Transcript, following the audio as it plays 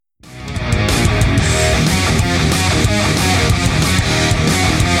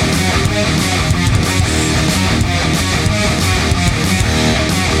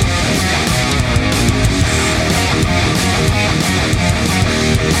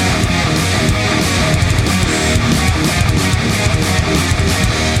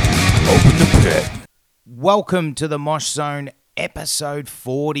Welcome to the Mosh Zone, episode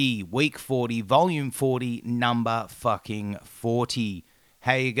 40, week 40, volume 40, number fucking 40.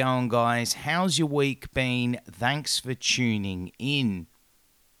 How you going, guys? How's your week been? Thanks for tuning in.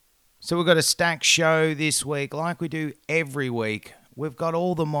 So we've got a stacked show this week, like we do every week. We've got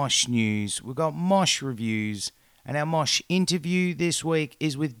all the Mosh news, we've got Mosh reviews, and our Mosh interview this week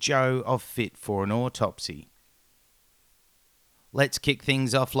is with Joe of Fit For An Autopsy. Let's kick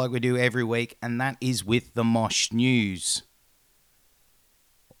things off like we do every week, and that is with the Mosh news.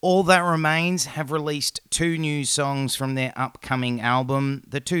 All That Remains have released 2 new songs from their upcoming album.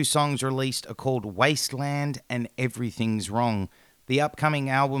 The 2 songs released are called Wasteland and Everything's Wrong. The upcoming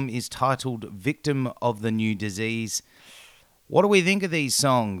album is titled Victim of the New Disease. What do we think of these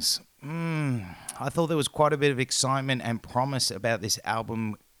songs? I thought there was quite a bit of excitement and promise about this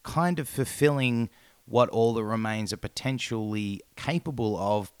album kind of fulfilling what All That Remains are potentially capable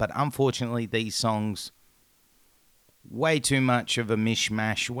of, but unfortunately these songs, way too much of a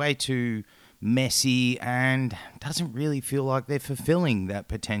mishmash, way too messy, and doesn't really feel like they're fulfilling that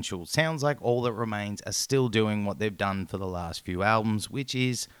potential. Sounds like All That Remains are still doing what they've done for the last few albums, which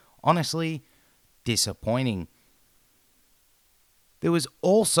is honestly disappointing. There was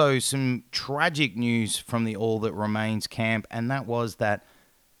also some tragic news from the All That Remains camp, and that was that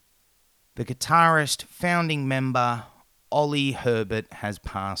the guitarist, founding member, Ollie Herbert has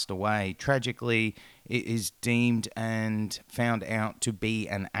passed away. Tragically, it is deemed and found out to be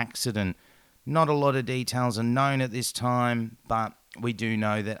an accident. Not a lot of details are known at this time, but we do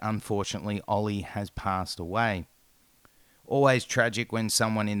know that unfortunately Ollie has passed away. Always tragic when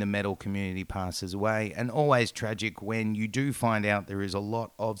someone in the metal community passes away, and always tragic when you do find out there is a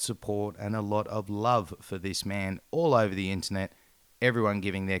lot of support and a lot of love for this man all over the internet. Everyone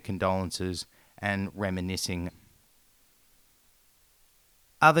giving their condolences and reminiscing.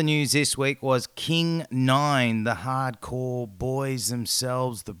 Other news this week was King 9, the hardcore boys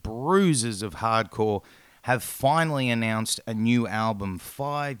themselves, the bruisers of hardcore, have finally announced a new album.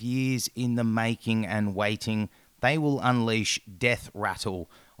 5 years in the making and waiting. They will unleash Death Rattle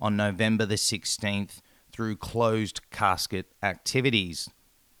on November the 16th through closed casket activities.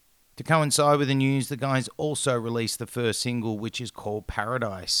 To coincide with the news, the guys also released the first single, which is called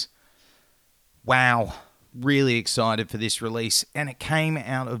Paradise. Wow, really excited for this release, and it came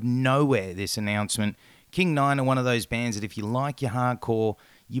out of nowhere, this announcement. King 9 are one of those bands that if you like your hardcore,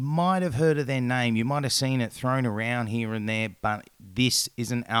 you might have heard of their name, you might have seen it thrown around here and there, but this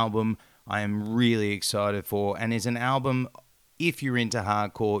is an album I am really excited for, and is an album, if you're into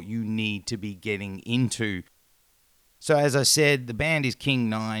hardcore, you need to be getting into. So as I said, the band is King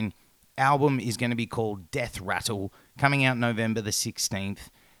 9. Album is going to be called Death Rattle, coming out November the 16th.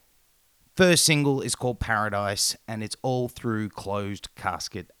 First single is called Paradise, and it's all through closed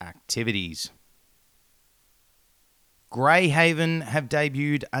casket activities. Greyhaven have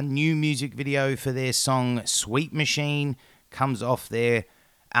debuted a new music video for their song Sweet Machine. Comes off their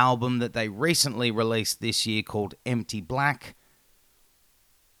album that they recently released this year called Empty Black.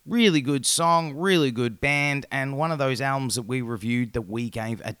 Really good song, really good band, and one of those albums that we reviewed that we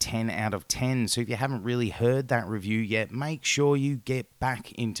gave a 10 out of 10. So if you haven't really heard that review yet, make sure you get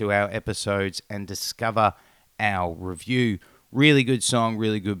back into our episodes and discover our review. Really good song,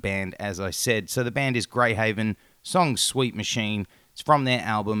 really good band, as I said. So the band is Greyhaven, song Sweet Machine. It's from their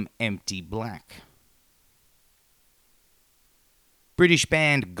album Empty Black. British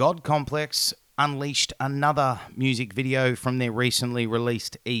band God Complex unleashed another music video from their recently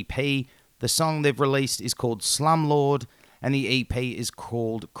released EP. The song they've released is called Slumlord, and the EP is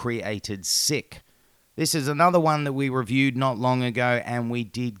called Created Sick. This is another one that we reviewed not long ago, and we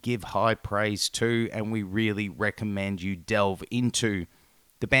did give high praise to, and we really recommend you delve into.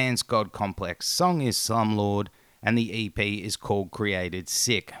 The band's God Complex, song is Slumlord, and the EP is called Created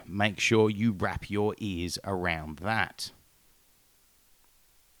Sick. Make sure you wrap your ears around that.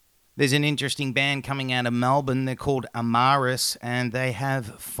 There's an interesting band coming out of Melbourne. They're called Amaris, and they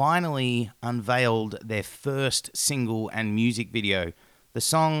have finally unveiled their first single and music video. The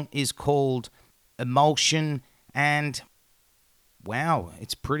song is called Emulsion, and wow,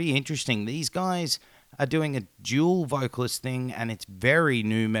 it's pretty interesting. These guys are doing a dual vocalist thing, and it's very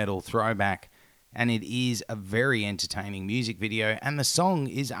nu metal throwback, and it is a very entertaining music video, and the song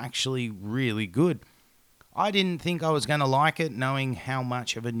is actually really good. I didn't think I was going to like it, knowing how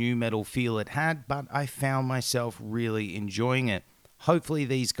much of a nu metal feel it had, but I found myself really enjoying it. Hopefully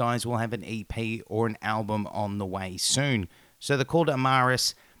these guys will have an EP or an album on the way soon. So they're called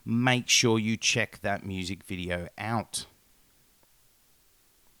Amaris. Make sure you check that music video out.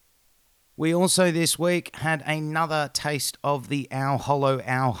 We also this week had another taste of the Our Hollow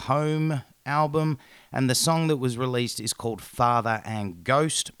Our Home album, and the song that was released is called Father and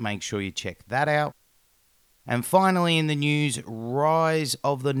Ghost. Make sure you check that out. And finally in the news, Rise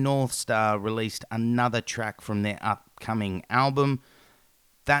of the Northstar released another track from their upcoming album.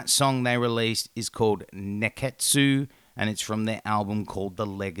 That song they released is called Neketsu, and it's from their album called The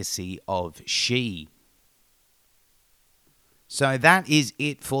Legacy of She. So that is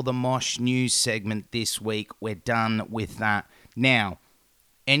it for the Mosh News segment this week. We're done with that. Now,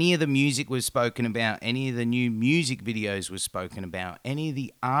 any of the music was spoken about, any of the new music videos was spoken about, any of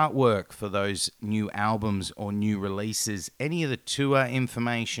the artwork for those new albums or new releases, any of the tour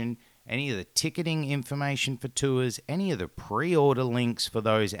information, any of the ticketing information for tours, any of the pre-order links for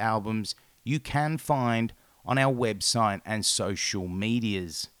those albums, you can find on our website and social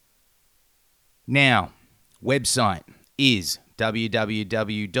medias. Now, website is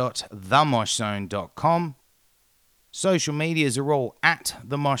www.themoshzone.com. Social medias are all at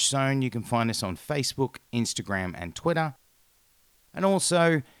The Mosh Zone. You can find us on Facebook, Instagram, and Twitter. And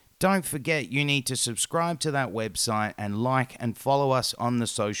also, don't forget you need to subscribe to that website and like and follow us on the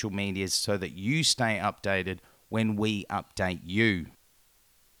social medias so that you stay updated when we update you.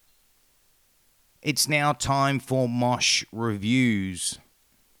 It's now time for Mosh Reviews.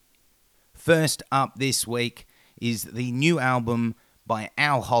 First up this week is the new album by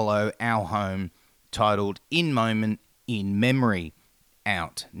Our Hollow, Our Home, titled In Moment, In Memory,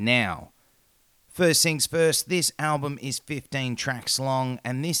 out now. First things first, this album is 15 tracks long,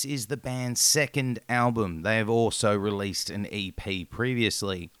 and this is the band's second album. They have also released an EP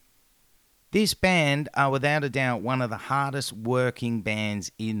previously. This band are without a doubt one of the hardest working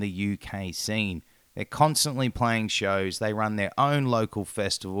bands in the UK scene. They're constantly playing shows. They run their own local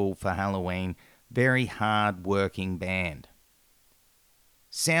festival for Halloween. Very hard working band.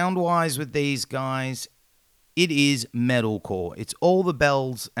 Sound-wise with these guys, it is metalcore. It's all the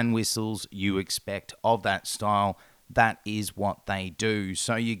bells and whistles you expect of that style. That is what they do.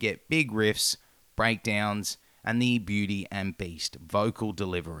 So you get big riffs, breakdowns, and the Beauty and Beast vocal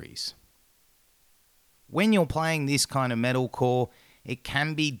deliveries. When you're playing this kind of metalcore, it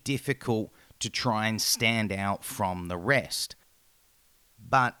can be difficult to try and stand out from the rest.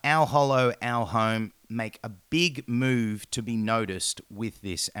 But Our Hollow, Our Home make a big move to be noticed with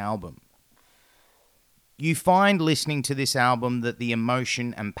this album. You find listening to this album that the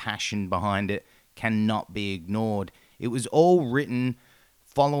emotion and passion behind it cannot be ignored. It was all written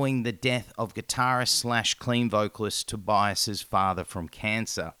following the death of guitarist / clean vocalist Tobias's father from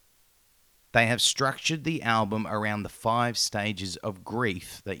cancer. They have structured the album around the 5 stages of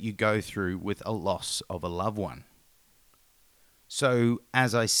grief that you go through with a loss of a loved one. So,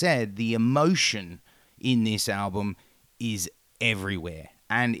 as I said, the emotion in this album is everywhere,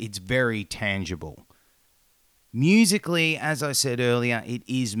 and it's very tangible. Musically, as I said earlier, it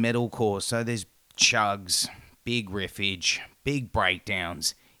is metalcore, so there's chugs, big riffage, big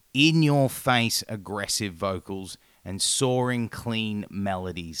breakdowns, in-your-face aggressive vocals, and soaring clean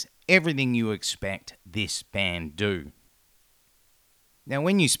melodies. Everything you expect this band do. Now,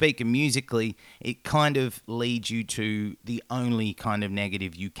 when you speak of musically, it kind of leads you to the only kind of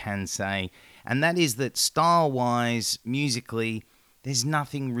negative you can say, and that is that style-wise, musically, there's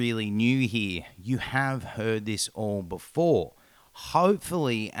nothing really new here. You have heard this all before.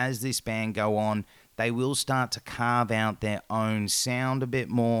 Hopefully, as this band go on, they will start to carve out their own sound a bit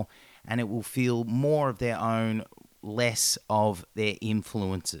more, and it will feel more of their own, less of their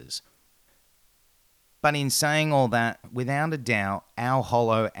influences. But in saying all that, without a doubt, Our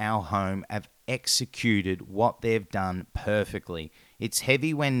Hollow, Our Home have executed what they've done perfectly. It's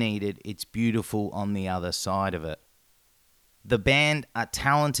heavy when needed, it's beautiful on the other side of it. The band are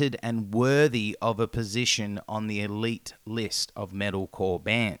talented and worthy of a position on the elite list of metalcore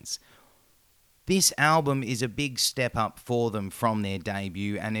bands. This album is a big step up for them from their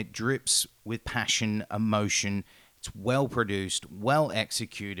debut, and it drips with passion, emotion. It's well produced, well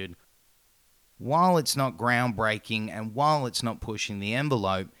executed. While it's not groundbreaking and while it's not pushing the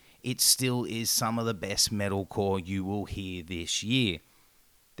envelope, it still is some of the best metalcore you will hear this year.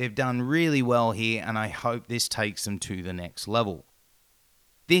 They've done really well here, and I hope this takes them to the next level.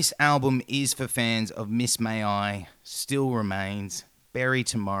 This album is for fans of Miss May I, Still Remains, Bury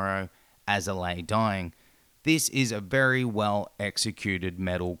Tomorrow, As I Lay Dying. This is a very well executed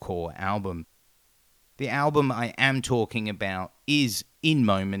metalcore album. The album I am talking about is In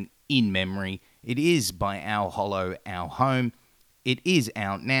Moment, In Memory. It is by Our Hollow, Our Home. It is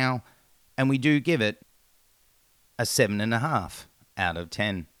out now, and we do give it a 7.5 out of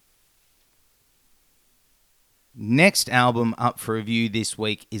 10. Next album up for review this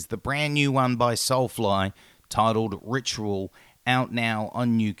week is the brand new one by Soulfly, titled Ritual, out now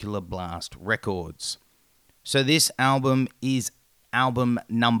on Nuclear Blast Records. So this album is album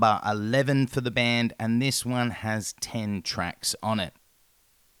number 11 for the band, and this one has 10 tracks on it.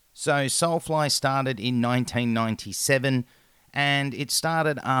 So Soulfly started in 1997, and it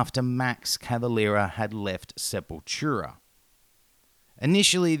started after Max Cavalera had left Sepultura.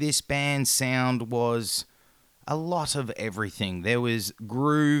 Initially, this band's sound was a lot of everything. There was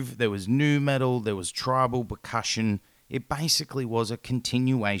groove, there was nu metal, there was tribal percussion. It basically was a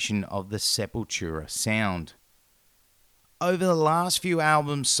continuation of the Sepultura sound. Over the last few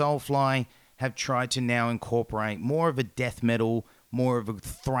albums, Soulfly have tried to now incorporate more of a death metal, more of a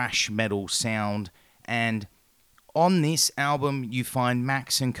thrash metal sound, and on this album you find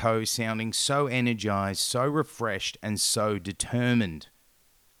Max and co sounding so energized, so refreshed, and so determined.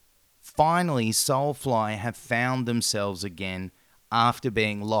 Finally, Soulfly have found themselves again after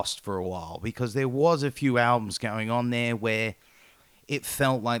being lost for a while, because there was a few albums going on there where it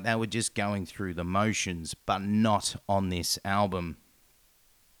felt like they were just going through the motions, but not on this album.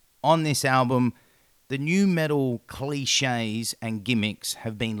 On this album, the nu metal cliches and gimmicks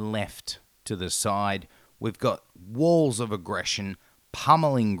have been left to the side. We've got walls of aggression,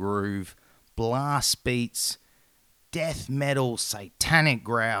 pummeling groove, blast beats, death metal satanic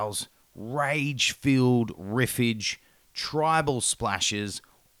growls, rage-filled riffage, tribal splashes,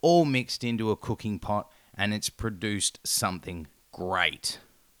 all mixed into a cooking pot, and it's produced something great.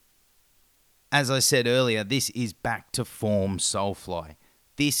 As I said earlier, this is back to form Soulfly.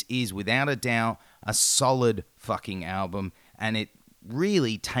 This is without a doubt a solid fucking album, and it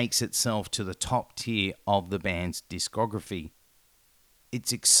really takes itself to the top tier of the band's discography.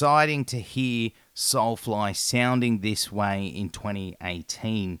 It's exciting to hear Soulfly sounding this way in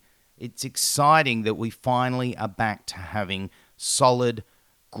 2018. It's exciting that we finally are back to having solid,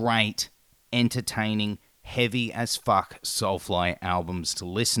 great, entertaining, heavy as fuck Soulfly albums to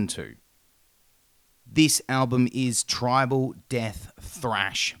listen to. This album is tribal death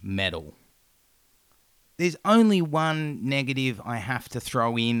thrash metal. There's only one negative I have to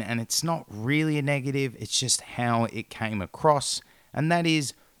throw in, and it's not really a negative, it's just how it came across, and that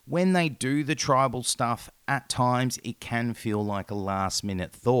is when they do the tribal stuff, at times it can feel like a last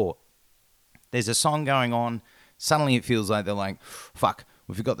minute thought. There's a song going on, suddenly it feels like they're like, fuck,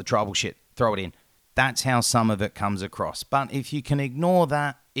 we forgot the tribal shit, throw it in. That's how some of it comes across. But if you can ignore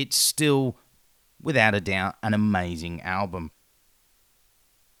that, it's still, without a doubt, an amazing album.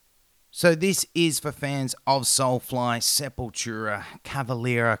 So this is for fans of Soulfly, Sepultura,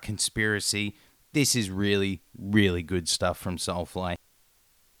 Cavalera, Conspiracy. This is really, really good stuff from Soulfly.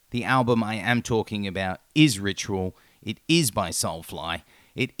 The album I am talking about is Ritual. It is by Soulfly.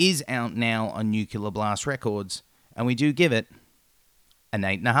 It is out now on Nuclear Blast Records, and we do give it an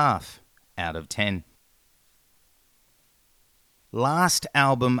 8.5 out of 10. Last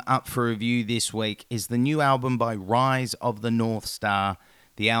album up for review this week is the new album by Rise of the Northstar.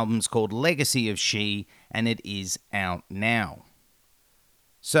 The album's called Legacy of She, and it is out now.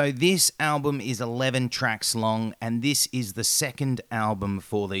 So this album is 11 tracks long, and this is the second album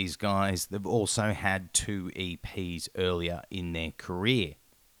for these guys. They've also had 2 EPs earlier in their career.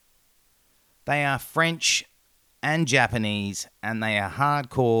 They are French and Japanese, and they are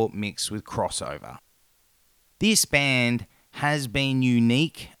hardcore mixed with crossover. This band has been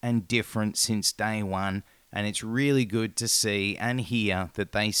unique and different since day one, and it's really good to see and hear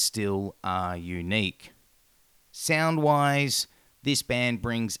that they still are unique. Sound-wise, this band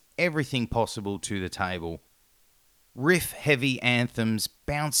brings everything possible to the table. Riff-heavy anthems,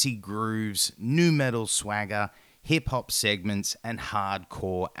 bouncy grooves, nu metal swagger, hip-hop segments, and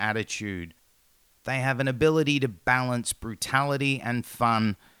hardcore attitude. They have an ability to balance brutality and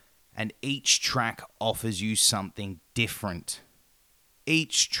fun, and each track offers you something different.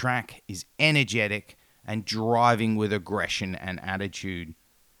 Each track is energetic and driving with aggression and attitude.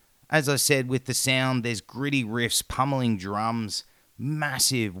 As I said, with the sound, there's gritty riffs, pummeling drums,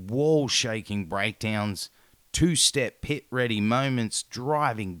 massive wall-shaking breakdowns, two-step pit-ready moments,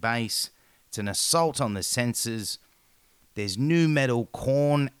 driving bass. It's an assault on the senses. There's nu metal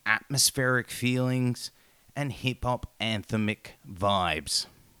corn, atmospheric feelings, and hip-hop anthemic vibes.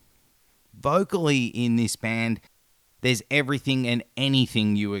 Vocally in this band, there's everything and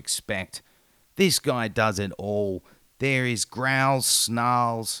anything you expect. This guy does it all. There is growls,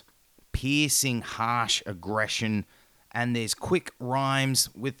 snarls, piercing, harsh aggression, and there's quick rhymes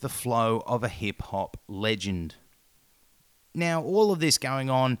with the flow of a hip-hop legend. Now, all of this going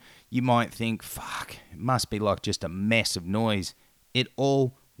on, you might think, fuck, it must be like just a mess of noise. It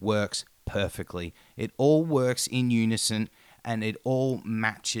all works perfectly. It all works in unison, and it all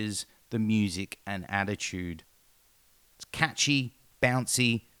matches the music and attitude. It's Catchy,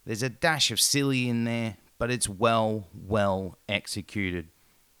 bouncy, there's a dash of silly in there, but it's well executed.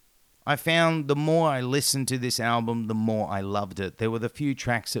 I found the more I listened to this album, the more I loved it. There were the few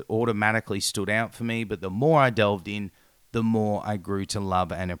tracks that automatically stood out for me, but the more I delved in, the more I grew to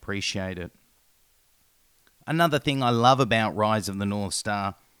love and appreciate it. Another thing I love about Rise of the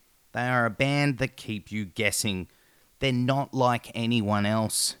Northstar, they are a band that keep you guessing. They're not like anyone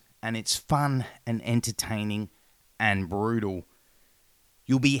else, and it's fun and entertaining and brutal.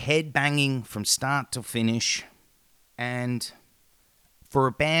 You'll be headbanging from start to finish, and for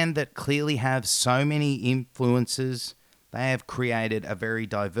a band that clearly have so many influences, they have created a very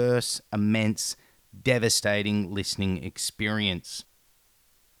diverse, immense, devastating listening experience.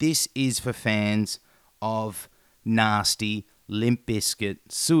 This is for fans of nasty, Limp Bizkit,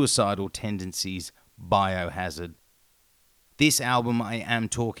 suicidal tendencies, Biohazard. This album I am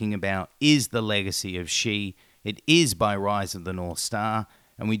talking about is The Legacy of She. It is by Rise of the Northstar,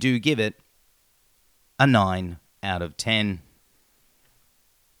 and we do give it a 9 out of 10.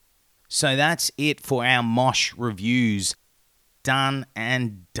 So that's it for our Mosh reviews. Done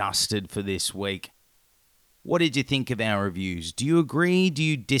and dusted for this week. What did you think of our reviews? Do you agree? Do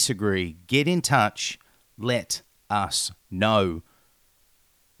you disagree? Get in touch. Let us know.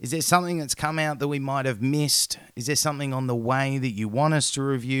 Is there something that's come out that we might have missed? Is there something on the way that you want us to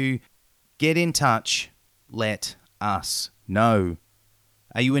review? Get in touch. Let us know.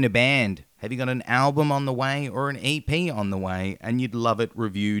 Are you in a band? Have you got an album on the way or an EP on the way and you'd love it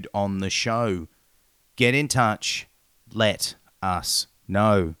reviewed on the show? Get in touch. Let us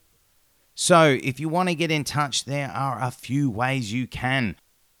know. So if you want to get in touch, there are a few ways you can.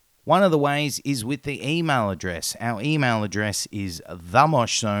 One of the ways is with the email address. Our email address is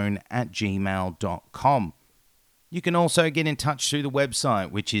themoshzone@gmail.com. You can also get in touch through the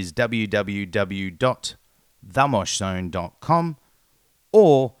website, which is www.themoshzone.com,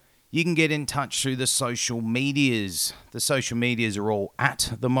 or you can get in touch through the social medias. The social medias are all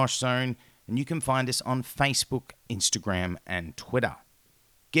at The Mosh Zone, and you can find us on Facebook, Instagram, and Twitter.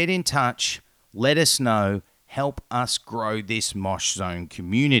 Get in touch, let us know, help us grow this Mosh Zone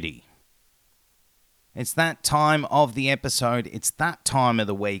community. It's that time of the episode, it's that time of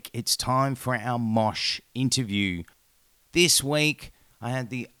the week, it's time for our Mosh interview. This week, I had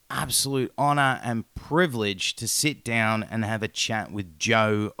the absolute honor and privilege to sit down and have a chat with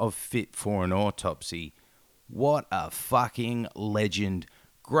Joe of Fit For An Autopsy. What a fucking legend.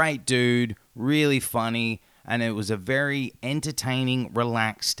 Great dude, really funny, and it was a very entertaining,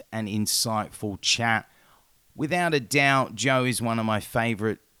 relaxed, and insightful chat. Without a doubt, Joe is one of my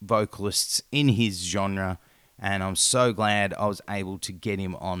favorite vocalists in his genre, and I'm so glad I was able to get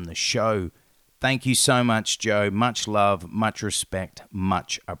him on the show. Thank you so much, Joe. Much love, much respect,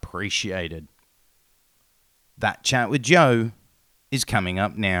 much appreciated. That chat with Joe is coming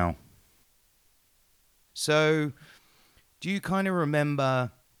up now. So, do you kind of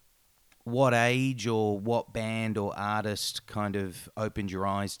remember what age or what band or artist kind of opened your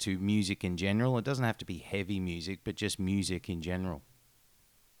eyes to music in general? It doesn't have to be heavy music, but just music in general.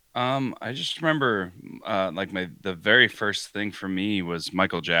 I just remember, like the very first thing for me was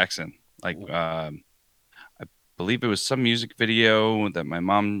Michael Jackson. Like, I believe it was some music video that my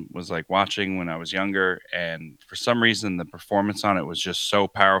mom was like watching when I was younger, and for some reason the performance on it was just so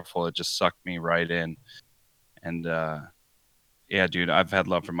powerful. It just sucked me right in. And yeah, dude, I've had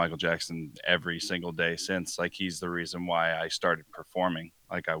love for Michael Jackson every single day since. Like, he's the reason why I started performing.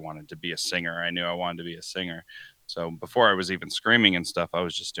 Like, I wanted to be a singer. I knew I wanted to be a singer. So before I was even screaming and stuff, I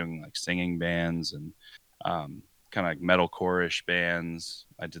was just doing like singing bands and kind of like metalcore-ish bands.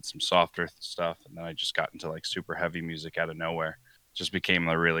 I did some softer stuff, and then I just got into like super heavy music out of nowhere. Just became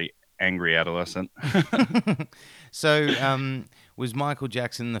a really angry adolescent. So, was Michael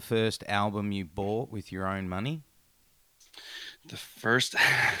Jackson the first album you bought with your own money? The first,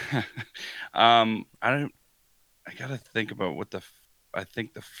 I don't. I gotta think about I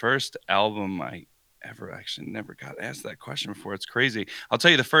think the first album I ever actually never got asked that question before. It's crazy. I'll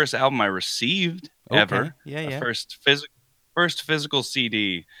tell you the first album I received Okay, ever, yeah, a yeah. first physical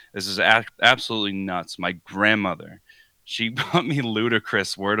CD. This is absolutely nuts. My grandmother, she bought me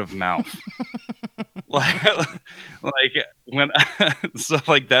Ludacris word of mouth. like, like when so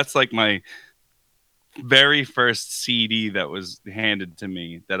like that's like my very first CD that was handed to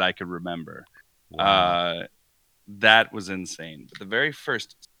me that I could remember. Wow. Uh, that was insane. But the very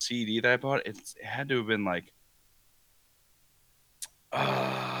first CD that I bought, it had to have been like,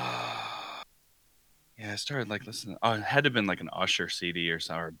 yeah, I started like listening. Oh, it had to have been like an Usher CD or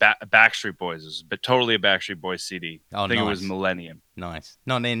something, or Backstreet Boys. It was but totally a Backstreet Boys CD. Oh, I think it was nice, Millennium. nice.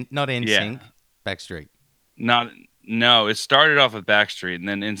 Not in Yeah, sync. Backstreet. not. No, it started off with Backstreet, and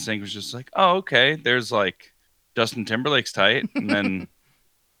then NSYNC was just like, oh, okay, there's like Justin Timberlake's tight, and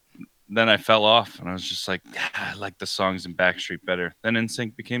then I fell off, and I was just like, "Ah, I like the songs in Backstreet better. Then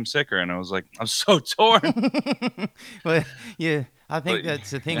NSYNC became sicker, and I was like, I'm so torn. Well, yeah, I think But that's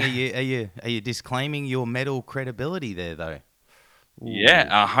the thing. Are you disclaiming your metal credibility there, though? yeah,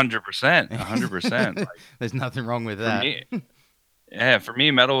 Ooh. 100%, 100%. Like There's nothing wrong with for that. me, yeah, for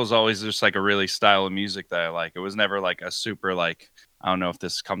me, metal was always just like a really style of music that I like. It was never like a super like I don't know if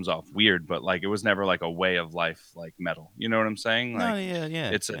this comes off weird, but like it was never like a way of life like metal. You know what I'm saying? No, Like yeah,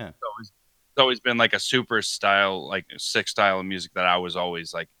 yeah, it's yeah. always been like a super style, like sick style of music that I was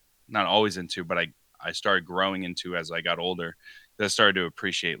always like not always into, but I started growing into as I got older. That I started to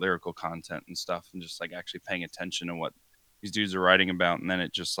appreciate lyrical content and stuff, and just like actually paying attention to what these dudes are writing about, and then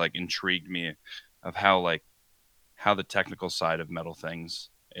it just like intrigued me of how the technical side of metal things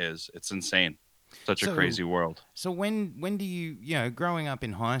is. It's insane. Such a So, crazy world. so when do you growing up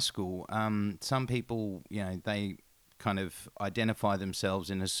in high school, some people they kind of identify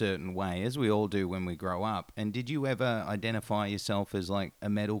themselves in a certain way, as we all do when we grow up. And did you ever identify yourself as like a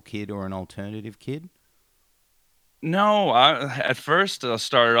metal kid or an alternative kid? No, at first I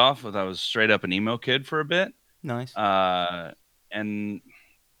started off with I was straight up an emo kid for a bit, Nice. uh, and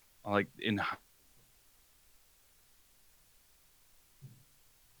like in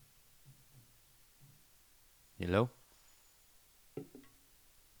Hello.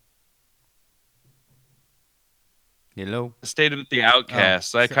 Hello. stayed with the Oh,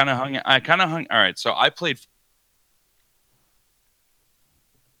 Outcasts. so I kind of hung. All right, so I played.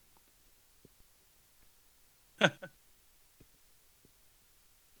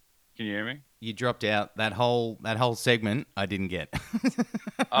 Can you hear me? you dropped out that whole segment. I didn't get.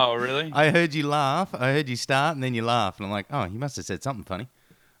 Oh, really? I heard you laugh. I heard you start, and then you laugh, and I'm like, oh, you must have said something funny.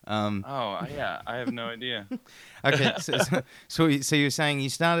 Um, Oh, yeah. I have no idea. okay, so you're saying you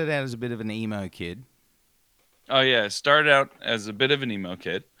started out as a bit of an emo kid. Oh yeah, started out as a bit of an emo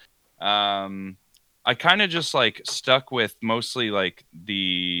kid. Um, I kind of just like stuck with mostly like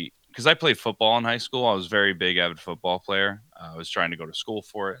the because I played football in high school. I was very big avid football player. I was trying to go to school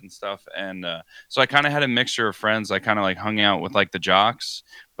for it and stuff, and so I kind of had a mixture of friends. I kind of like hung out with like the jocks,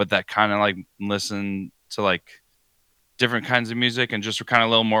 but that kind of like listened to like different kinds of music and just were kind of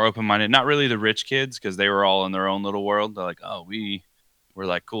a little more open minded. Not really the rich kids because they were all in their own little world. They're like, oh, we're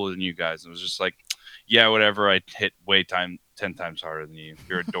like cooler than you guys. And it was just like, yeah, whatever. I hit way 10 times harder than you.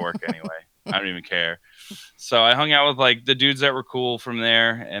 You're a dork anyway. I don't even care. So I hung out with like the dudes that were cool from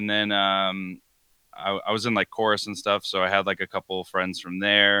there, and then I was in like chorus and stuff, so I had like a couple of friends from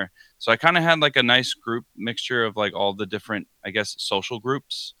there. So I kind of had like a nice group mixture of like all the different, I guess, social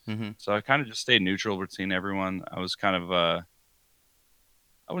groups. Hmm. So I kind of just stayed neutral between everyone. I was kind of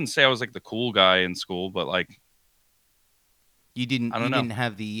I wouldn't say I was like the cool guy in school, but like You didn't I you don't know. didn't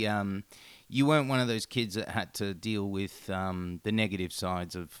have you weren't one of those kids that had to deal with the negative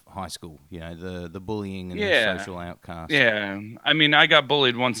sides of high school. The bullying and the Yeah. social outcast. Yeah. I mean, I got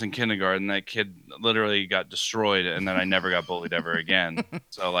bullied once in kindergarten. That kid literally got destroyed, and then I never got bullied ever again.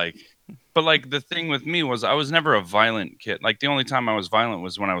 So like but like the thing with me was I was never a violent kid. Like the only time I was violent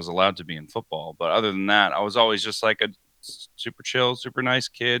was when I was allowed to be in football. But other than that, I was always just like a super chill, super nice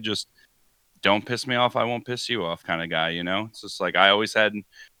kid. Just don't piss me off, I won't piss you off kind of guy, you know? It's just like I always had,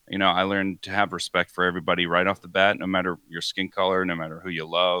 I learned to have respect for everybody right off the bat, no matter your skin color, no matter who you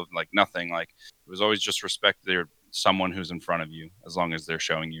love, like nothing. Like it was always just respect their someone who's in front of you as long as they're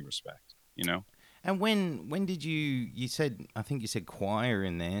showing you respect, you know? And when did you said, I think you said choir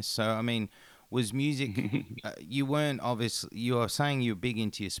in there. So I mean, was music you weren't obviously, you are saying you were big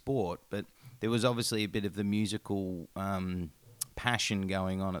into your sport, but there was obviously a bit of the musical passion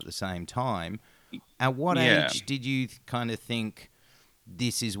going on at the same time. At what Yeah. age did you kind of think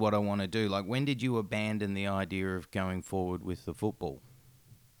this is what I want to do? Like, when did you abandon the idea of going forward with the football?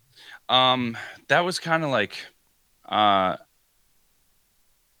 Um that was kind of like uh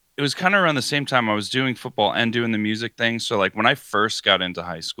it was kind of around the same time I was doing football and doing the music thing. So like when I first got into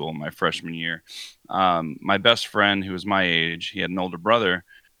high school, my freshman year, my best friend who was my age, he had an older brother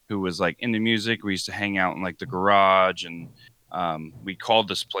who was like into music. We used to hang out in like the garage, and we called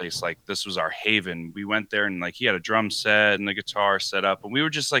this place like this was our haven. We went there and like he had a drum set and a guitar set up, and we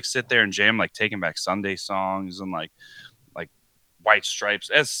would just like sit there and jam like Taking Back Sunday songs and like White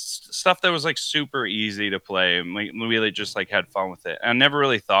Stripes as stuff that was like super easy to play, and we really just like had fun with it. And I never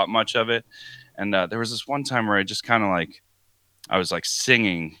really thought much of it. And there was this one time where I just kind of like I was like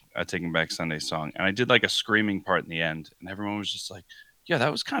singing a Taking Back Sunday song, and I did like a screaming part in the end, and everyone was just like, "Yeah,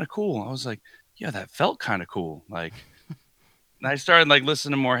 that was kind of cool." I was like, "Yeah, that felt kind of cool." Like I started like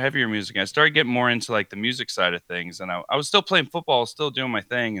listening to more heavier music. I started getting more into like the music side of things, and I was still playing football, still doing my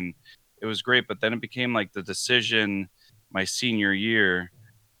thing, and it was great. But then it became like the decision my senior year.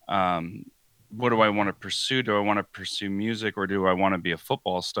 Um, what do I want to pursue? Do I want to pursue music, or do I want to be a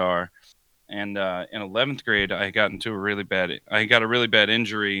football star? And in 11th grade, I got a really bad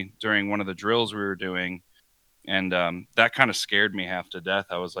injury during one of the drills we were doing, and that kind of scared me half to death.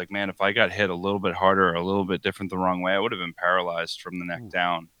 I was like, man, if I got hit a little bit harder or a little bit different the wrong way, I would have been paralyzed from the neck Ooh.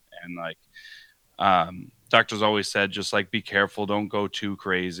 down. And like, doctors always said, just like be careful, don't go too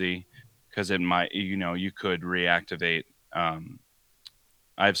crazy, because it might, you could reactivate. Um,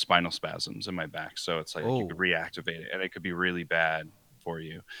 I have spinal spasms in my back, so it's like you could Oh. reactivate it, and it could be really bad for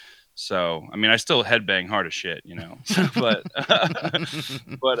you. So, I mean, I still headbang hard as shit, but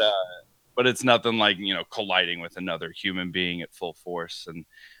but but it's nothing like, colliding with another human being at full force. And,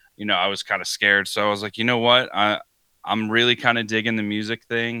 I was kind of scared. So I was like, you know what? I'm really kind of digging the music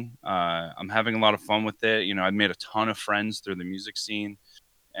thing. I'm having a lot of fun with it. I made a ton of friends through the music scene.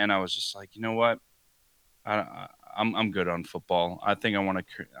 And I was just like, you know what? I'm good on football. I think I want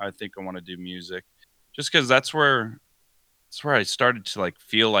to do music just because that's where I started to like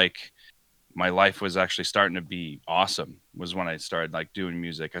feel like my life was actually starting to be awesome, was when I started like doing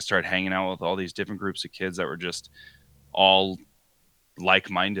music. I started hanging out with all these different groups of kids that were just all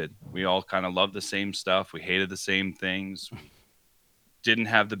like-minded. We all kind of loved the same stuff. We hated the same things. We didn't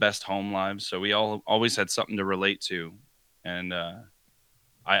have the best home lives, so we all always had something to relate to. And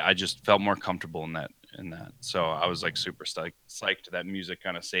I just felt more comfortable in that. So I was like super psyched that music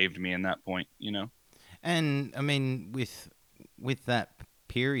kind of saved me in that point. And I mean, with that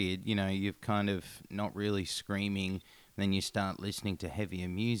period, you've kind of not really screaming. Then you start listening to heavier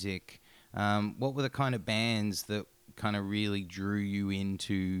music. What were the kind of bands that kind of really drew you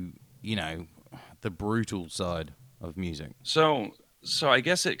into, you know, the brutal side of music? So I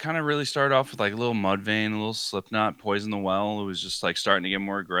guess it kind of really started off with like a little Mudvayne, a little Slipknot, Poison the Well. It was just like starting to get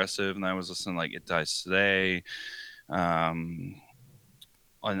more aggressive, and I was listening to, like It Dies Today, um,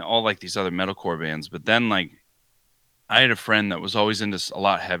 and all like these other metalcore bands. But then like I had a friend that was always into a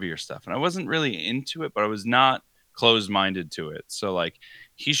lot heavier stuff, and I wasn't really into it, but I was not closed minded to it. So like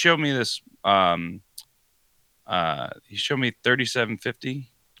he showed me this. He showed me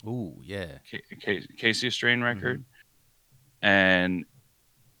 3750 Ooh, yeah. Casey Strain Mm-hmm. record, and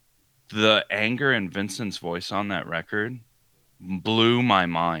the anger in Vincent's voice on that record blew my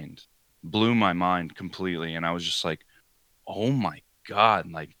mind, blew my mind completely. And I was just like, oh my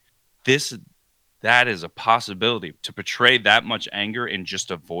God, like this, that is a possibility to portray that much anger in just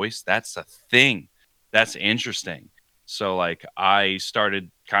a voice. That's a thing. That's interesting. So like I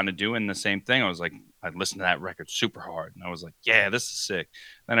started kind of doing the same thing. I was like, I listened to that record super hard and I was like, yeah, this is sick.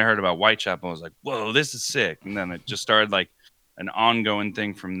 Then I heard about Whitechapel. I was like, whoa, this is sick. And then it just started like an ongoing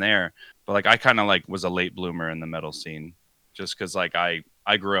thing from there. But like I kind of like was a late bloomer in the metal scene just because like I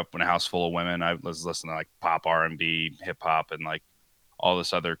grew up in a house full of women. I was listening to like pop R&B, hip hop, and like all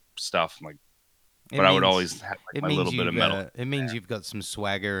this other stuff. Like, It but I would means always have like my little bit of metal. it means you've got some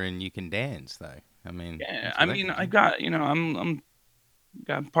swagger and you can dance though. I mean, Yeah, that's I what that mean, gives I you. got I'm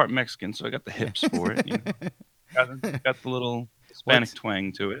got part Mexican, so I got the Yeah. hips for it. Got the little Hispanic what's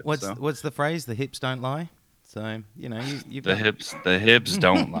twang to it. what's So what's the phrase? The hips don't lie. So you've the got. hips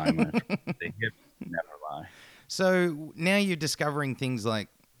don't lie, my friend. The hips never lie. So now you're discovering things like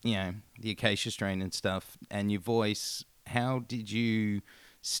the acacia strain and stuff, and your voice. How did you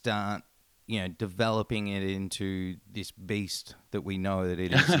start? Developing it into this beast that we know that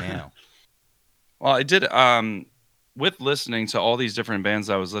it is now. Well, I did with listening to all these different bands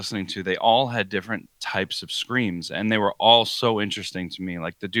I was listening to, they all had different types of screams and they were all so interesting to me.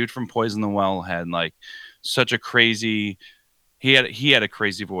 Like the dude from Poison the Well had like such a crazy he had a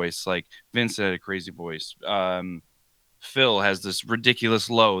crazy voice. Like Vince had a crazy voice. Phil has this ridiculous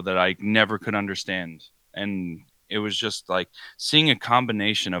low that I never could understand. And it was just like seeing a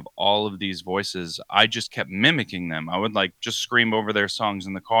combination of all of these voices. I just kept mimicking them. I would like just scream over their songs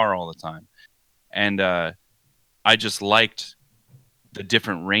in the car all the time. And I just liked the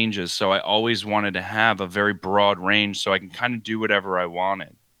different ranges. So I always wanted to have a very broad range so I can kind of do whatever I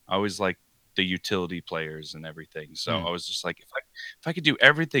wanted. I always like the utility players and everything. So Hmm. I was just like, if I could do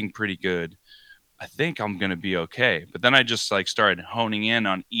everything pretty good, I think I'm gonna be okay. But then I just like started honing in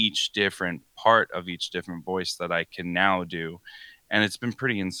on each different part of each different voice that I can now do. And it's been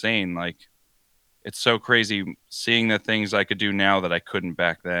pretty insane. Like it's so crazy seeing the things I could do now that I couldn't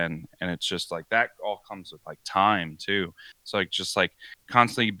back then. And it's just like that all comes with like time too. So like just like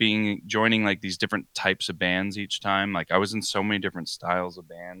constantly being joining like these different types of bands each time. Like I was in so many different styles of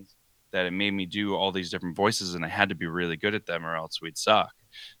bands. that it made me do all these different voices, and I had to be really good at them or else we'd suck.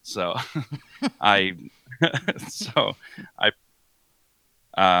 So I so I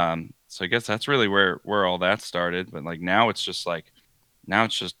so I guess that's really where all that started. But like now it's just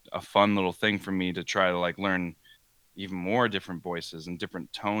a fun little thing for me to try to like learn even more different voices and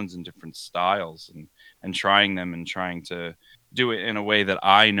different tones and different styles, and trying them and trying to do it in a way that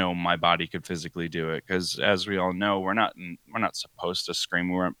I know my body could physically do it, because as we all know, we're not supposed to scream.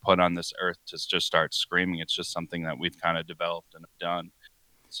 We weren't put on this earth to just start screaming. It's just something that we've kind of developed and have done.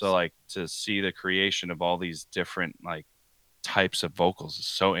 So like to see the creation of all these different like types of vocals is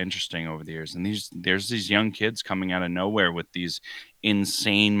so interesting over the years. And there's these young kids coming out of nowhere with these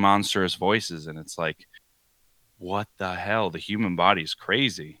insane monstrous voices, and it's like, what the hell? The human body is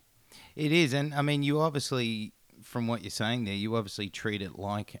crazy. It is, and I mean, you obviously, from what you're saying there, you obviously treat it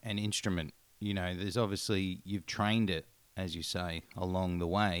like an instrument. You know, there's obviously you've trained it, as you say, along the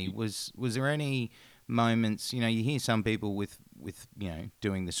way. Was there any moments? You know, you hear some people with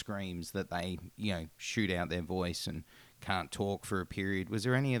doing the screams that they shoot out their voice and can't talk for a period. Was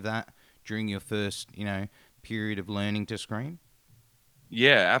there any of that during your first period of learning to scream?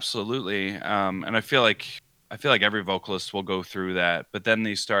 Yeah, absolutely. And I feel like every vocalist will go through that, but then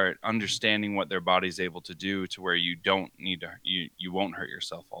they start understanding what their body's able to do to where you don't need to you won't hurt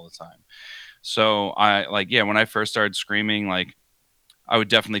yourself all the time. So I like yeah, when I first started screaming, like I would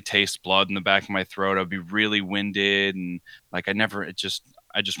definitely taste blood in the back of my throat. I'd be really winded, and like I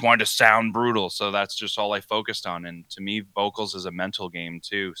just wanted to sound brutal. So that's just all I focused on. And to me, vocals is a mental game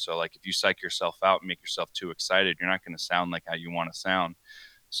too. So like if you psych yourself out and make yourself too excited, you're not going to sound like how you want to sound.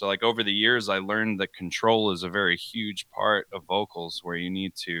 So like over the years, I learned that control is a very huge part of vocals, where you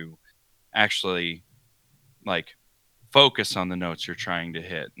need to actually like focus on the notes you're trying to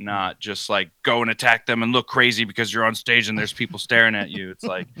hit, Mm. not just like go and attack them and look crazy because you're on stage and there's people staring at you. It's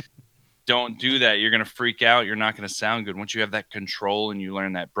like, don't do that. You're going to freak out. You're not going to sound good. Once you have that control and you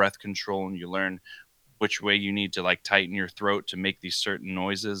learn that breath control and you learn which way you need to like tighten your throat to make these certain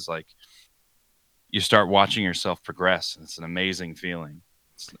noises, like you start watching yourself progress. It's an amazing feeling.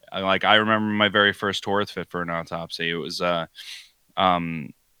 I remember my very first tour with Fit for an Autopsy.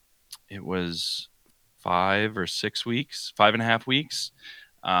 Um, it was 5 or 6 weeks, 5.5 weeks.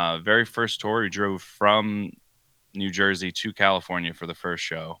 Very first tour, we drove from New Jersey to California for the first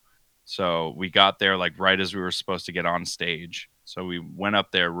show. So we got there like right as we were supposed to get on stage. So we went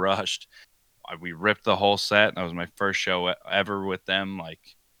up there, rushed. We ripped the whole set. That was my first show ever with them, like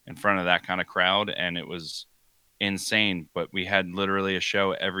in front of that kind of crowd, and it was insane. But we had literally a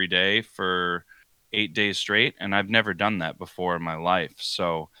show every day for 8 days straight, and I've never done that before in my life.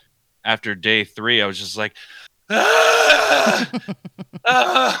 So after day three, I was just like, ah!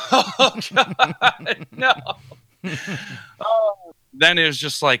 Oh God, no. Oh. Then it was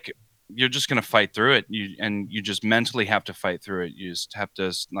just like you're just gonna fight through it. You just mentally have to fight through it. You just have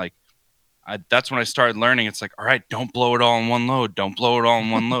to like. That's when I started learning. It's like, all right, don't blow it all in one load. Don't blow it all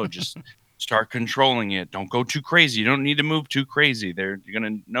in one load. Just start controlling it. Don't go too crazy. You don't need to move too crazy. You're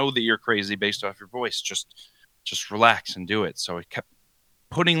gonna know that you're crazy based off your voice. Just relax and do it. So I kept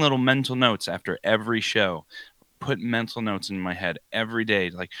putting little mental notes after every show, put mental notes in my head every day,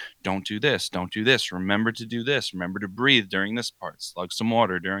 like, don't do this, don't do this, remember to do this, remember to breathe during this part, slug some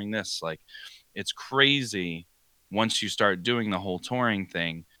water during this. Like, it's crazy once you start doing the whole touring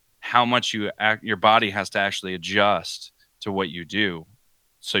thing, how much your body has to actually adjust to what you do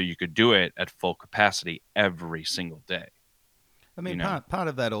so you could do it at full capacity every single day, I you mean, know? part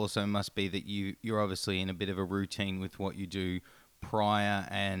of that also must be that you're obviously in a bit of a routine with what you do prior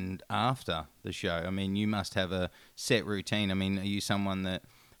and after the show. I mean, you must have a set routine. I mean, are you someone that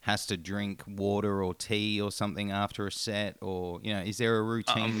has to drink water or tea or something after a set, or is there a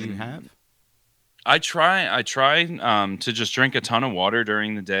routine you Um, have? I try to just drink a ton of water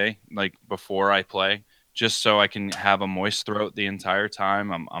during the day, like before I play, just so I can have a moist throat the entire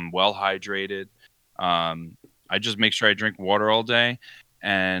time. I'm well hydrated. Um, I just make sure I drink water all day,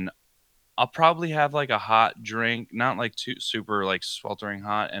 and I'll probably have like a hot drink, not like too super like sweltering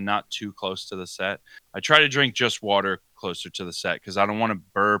hot and not too close to the set. I try to drink just water closer to the set because I don't want to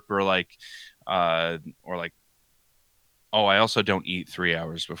burp or like, oh, I also don't eat 3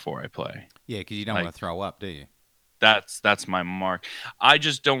 hours before I play. Yeah, because you don't Like want to throw up, do you? that's my mark. I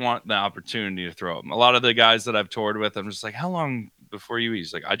just don't want the opportunity to throw up. A lot of the guys that I've toured with, I'm just like, how long before you eat?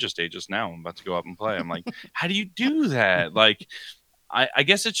 He's like, I just ate just now. I'm about to go up and play. I'm like, how do you do that? Like, I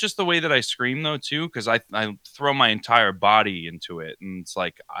guess it's just the way that I scream though too, because I throw my entire body into it, and it's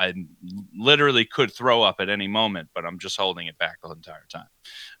like I literally could throw up at any moment, but I'm just holding it back the entire time.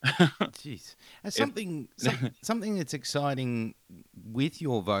 Jeez. it, Something that's exciting with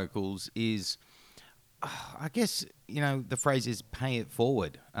your vocals is, I guess, the phrase is pay it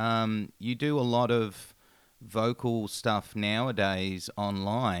forward. You do a lot of vocal stuff nowadays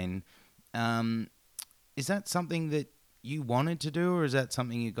online. Um, is that something that you wanted to do, or is that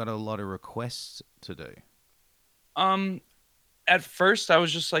something you got a lot of requests to do? um, at first I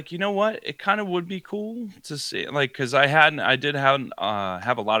was just like, you know what? It kind of would be cool to see, like, because I did have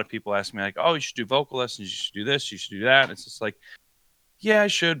a lot of people ask me like, oh, you should do vocal lessons, you should do this, you should do that. It's just like, yeah, I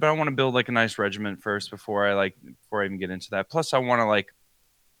should, but I want to build like a nice regiment first before I even get into that. Plus, I want to like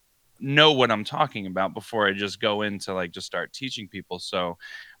know what I'm talking about before I just go into like just start teaching people. So,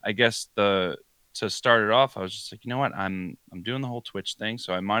 I guess the to start it off, I was just like, you know what? I'm doing the whole Twitch thing,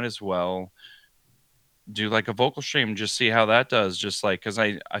 so I might as well do like a vocal stream, just see how that does. Just like because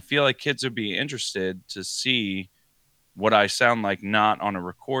I feel like kids would be interested to see what I sound like not on a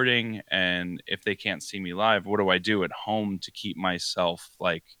recording, and if they can't see me live, what do I do at home to keep myself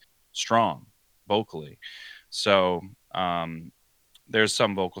like strong vocally? So there's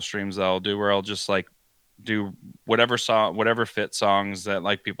some vocal streams that I'll do where I'll just like do whatever song, whatever fit songs that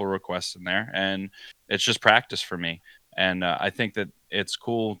like people request in there, and it's just practice for me. And I think that it's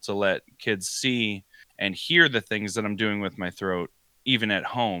cool to let kids see and hear the things that I'm doing with my throat, even at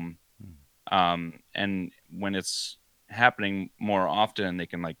home. And when it's happening more often, they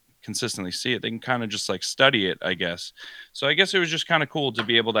can like consistently see it. They can kind of just like study it, I guess. So I guess it was just kind of cool to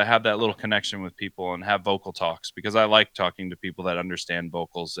be able to have that little connection with people and have vocal talks, because I like talking to people that understand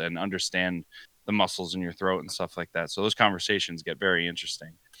vocals and understand the muscles in your throat and stuff like that. So those conversations get very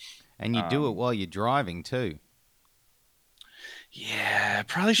interesting. And you do it Um, while you're driving too. yeah,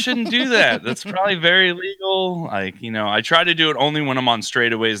 probably shouldn't do that. That's probably very illegal. Like, I try to do it only when I'm on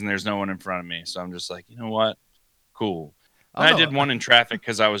straightaways and there's no one in front of me. So I'm just like, you know what? Cool. And I'm I did not. one in traffic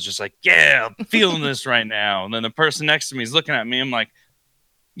because I was just like, yeah, I'm feeling this right now. And then the person next to me is looking at me. I'm like,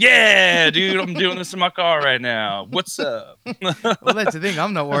 yeah, dude, I'm doing this in my car right now. What's up? Well, that's the thing.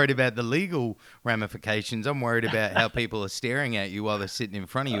 I'm not worried about the legal ramifications. I'm worried about how people are staring at you while they're sitting in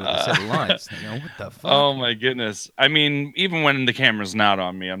front of you at the set of Uh, lights. What the fuck? oh my goodness. I mean, even when the camera's not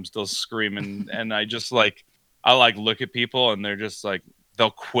on me, I'm still screaming. And I like look at people and they're just like, they'll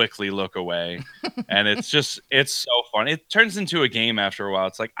quickly look away. And it's so fun. It turns into a game after a while.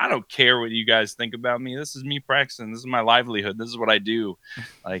 It's like, I don't care what you guys think about me. This is me practicing. This is my livelihood. This is what I do.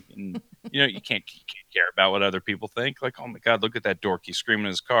 Like, and you can't care about what other people think. Like, oh my God, look at that dorky screaming in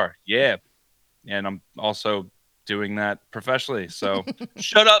his car. Yeah. And I'm also doing that professionally. So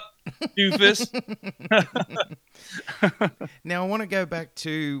shut up, doofus. Now, I want to go back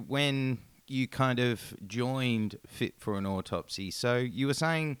to when you kind of joined Fit for an Autopsy. So you were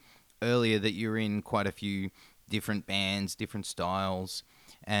saying earlier that you're in quite a few different bands, different styles,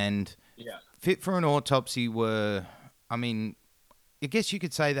 and Yeah. Fit for an Autopsy were, I mean, I guess you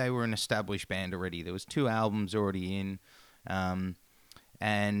could say they were an established band already. There was 2 albums already in, um,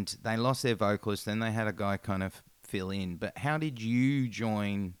 and they lost their vocalist. Then they had a guy kind of fill in. But how did you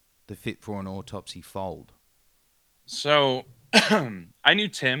join the Fit for an Autopsy fold? So I knew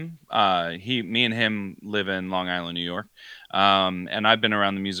Tim. Me and him live in Long Island, New York. And I've been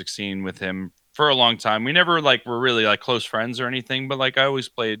around the music scene with him for a long time. We never like were really like close friends or anything, but like I always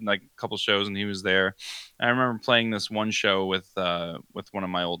played like a couple shows and he was there. I remember playing this one show with one of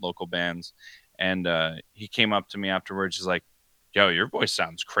my old local bands, and he came up to me afterwards. He's like, "Yo, your voice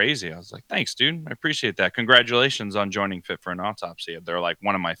sounds crazy." I was like, "Thanks, dude. I appreciate that. Congratulations on joining Fit for an Autopsy." They're like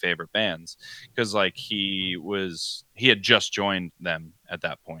one of my favorite bands, because like he had just joined them at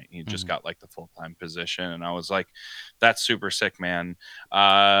that point. He just Mm-hmm. got like the full-time position, and I was like, "That's super sick, man.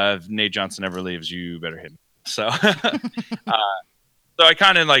 If Nate Johnson ever leaves, you better hit me." So so I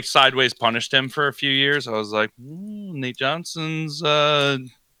kind of like sideways punished him for a few years. I was like, Nate Johnson's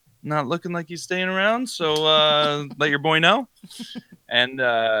not looking like he's staying around, so let your boy know. And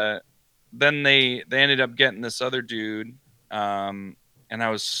then they ended up getting this other dude, and I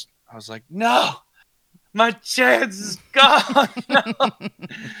was like, no, my chance is gone.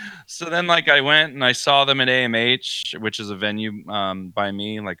 So then like I went and I saw them at AMH, which is a venue by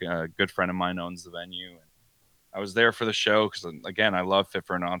me. Like a good friend of mine owns the venue. And I was there for the show because again I love Fit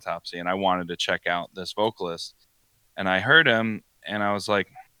for an Autopsy and I wanted to check out this vocalist. And I heard him and I was like,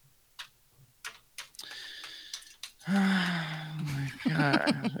 oh my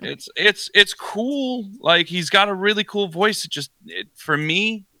God, it's cool. Like he's got a really cool voice. For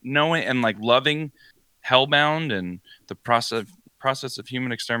me, knowing and like loving Hellbound and the process of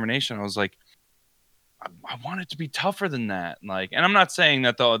human extermination. I was like, I want it to be tougher than that. Like, and I'm not saying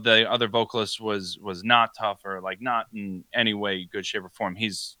that the other vocalist was not tough or like not in any way good shape or form.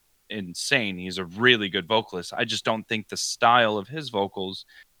 He's insane. He's a really good vocalist. I just don't think the style of his vocals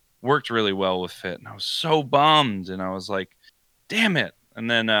worked really well with Fit. And I was so bummed. And I was like, damn it. And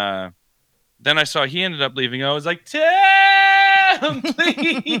then I saw he ended up leaving. I was like, Tim,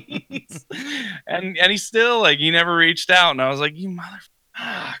 please. and he still like he never reached out. And I was like, you mother,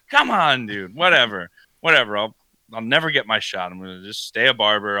 come on, dude. Whatever. I'll never get my shot. I'm gonna just stay a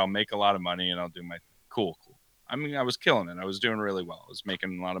barber. I'll make a lot of money and I'll do my cool. I mean, I was killing it. I was doing really well. I was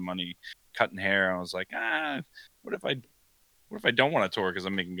making a lot of money cutting hair. I was like, what if I don't want to tour because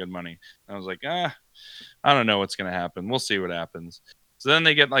I'm making good money? And I was like, I don't know what's gonna happen. We'll see what happens. So then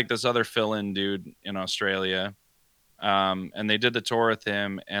they get like this other fill-in dude in Australia, and they did the tour with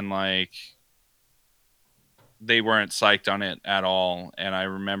him, and like they weren't psyched on it at all. And I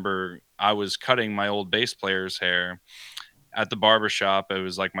remember I was cutting my old bass player's hair at the barber shop. It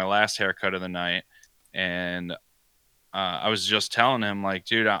was like my last haircut of the night, and I was just telling him like,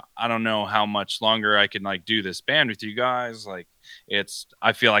 dude, I don't know how much longer I can like do this band with you guys. Like,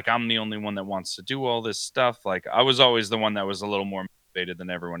 I feel like I'm the only one that wants to do all this stuff. Like, I was always the one that was a little more motivated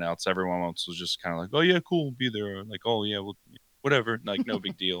than everyone else. Everyone else was just kind of like, oh yeah, cool, we'll be there. Like, oh yeah, well, whatever, like no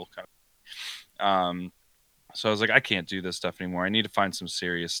big deal. Kind of. So I was like, I can't do this stuff anymore. I need to find some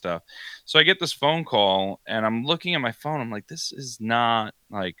serious stuff. So I get this phone call, and I'm looking at my phone. I'm like, this is not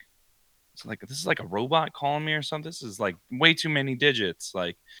like it's like this is like a robot calling me or something. This is like way too many digits.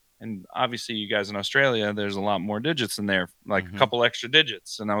 Like, and obviously you guys in Australia, there's a lot more digits in there, like a couple extra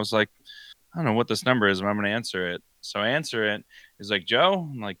digits. And I was like, I don't know what this number is, but I'm gonna answer it. So I answer it. He's like, Joe.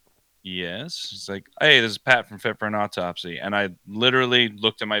 I'm like, yes. He's like, hey, this is Pat from Fit for an Autopsy. And I literally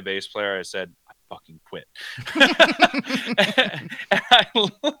looked at my bass player. I said, I fucking quit.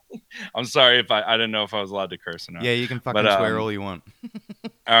 I'm sorry if I didn't know if I was allowed to curse or not. Yeah, you can fucking swear all you want.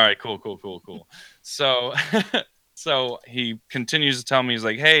 All right, cool. So, so he continues to tell me, he's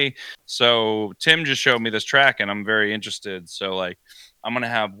like, hey, so Tim just showed me this track and I'm very interested. So, like, I'm going to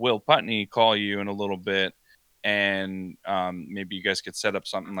have Will Putney call you in a little bit and maybe you guys could set up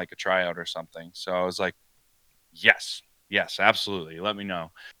something like a tryout or something. So I was like, yes, absolutely. Let me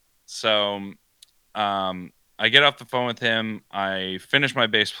know. So, I get off the phone with him. I finish my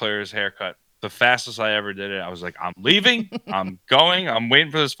bass player's haircut the fastest I ever did it. I was like, I'm leaving. I'm going. I'm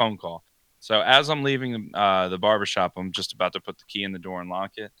waiting for this phone call. So as I'm leaving the barbershop, I'm just about to put the key in the door and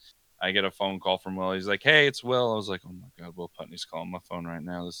lock it. I get a phone call from Will. He's like, hey, it's Will. I was like, oh my God, Will Putney's calling my phone right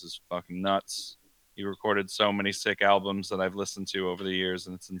now. This is fucking nuts. He recorded so many sick albums that I've listened to over the years,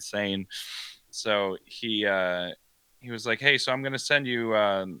 and it's insane. So he was like, hey, so I'm going to send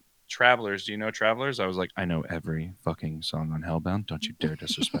you Travelers. Do you know Travelers? I was like, I know every fucking song on Hellbound. Don't you dare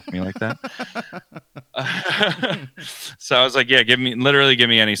disrespect me like that. So I was like, yeah, give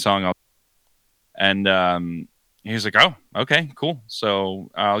me any song. And he was like, oh, okay, cool.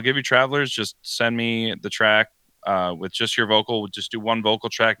 So I'll give you Travelers. Just send me the track with just your vocal. We'll just do one vocal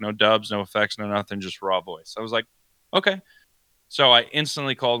track, no dubs, no effects, no nothing, just raw voice. I was like, okay. So I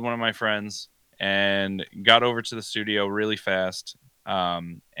instantly called one of my friends and got over to the studio really fast.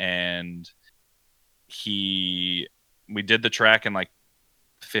 And we did the track in like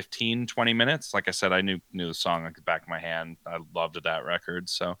 15-20 minutes. Like I said, I knew the song like the back of my hand. I loved that record.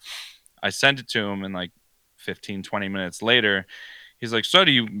 So I sent it to him, and like 15-20 minutes later, he's like, so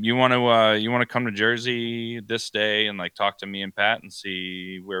do you want to come to Jersey this day and like talk to me and Pat and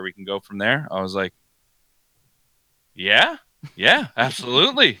see where we can go from there? I was like, yeah,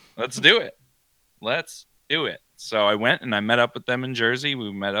 absolutely. Let's do it. So I went and I met up with them in Jersey.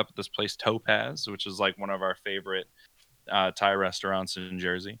 We met up at this place, Topaz, which is like one of our favorite Thai restaurants in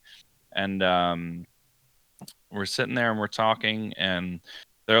Jersey. And we're sitting there and we're talking, and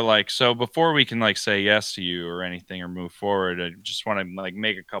they're like, so before we can like say yes to you or anything or move forward, I just want to like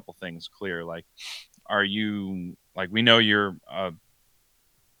make a couple things clear. Like, are you like, we know you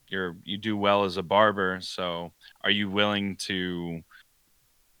do well as a barber, so are you willing to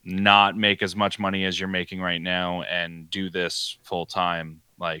not make as much money as you're making right now and do this full time?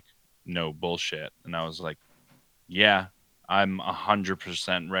 Like, no bullshit. And I was like, yeah, I'm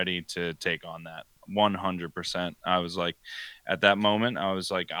 100% ready to take on that. 100%. I was like, at that moment, I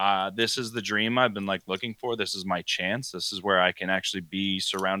was like, this is the dream I've been like looking for. This is my chance. This is where I can actually be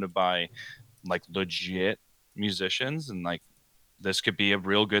surrounded by like legit musicians, and like this could be a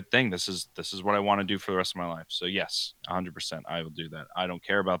real good thing. This is what I want to do for the rest of my life. So yes, 100%, I will do that. I don't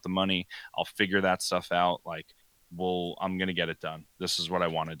care about the money. I'll figure that stuff out. Like, I'm gonna get it done. This is what I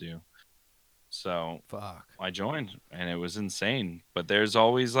want to do. So Fuck. I joined, and it was insane. But there's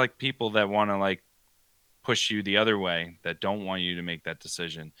always like people that want to like push you the other way, that don't want you to make that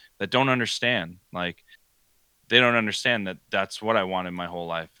decision, that don't understand. Like they don't understand that that's what I wanted my whole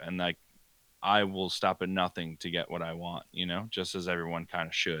life, and like I will stop at nothing to get what I want, just as everyone kind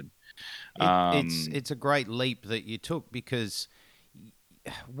of should. Um, It's a great leap that you took because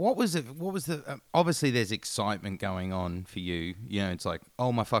what was it? What was the? Obviously, there's excitement going on for you. You know, it's like,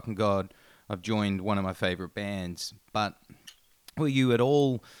 oh my fucking god, I've joined one of my favorite bands. But were you at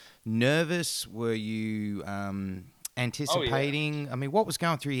all nervous? Were you oh yeah. anticipating? I mean, what was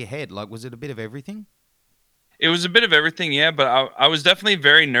going through your head? Like, was it a bit of everything? It was a bit of everything, yeah, but I was definitely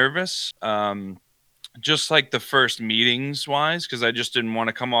very nervous. Just like the first meetings wise, because I just didn't want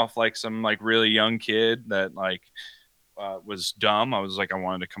to come off like some like really young kid that like was dumb. I was like, I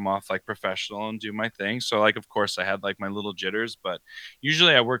wanted to come off like professional and do my thing. So like, of course, I had like my little jitters, but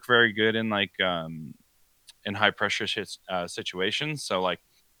usually I work very good in like in high pressure situations. So like,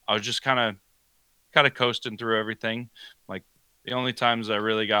 I was just kind of coasting through everything. Like the only times I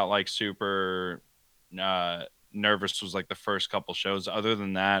really got like super uh, nervous was like the first couple shows. Other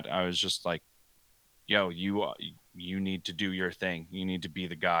than that, I was just like, yo, you need to do your thing. You need to be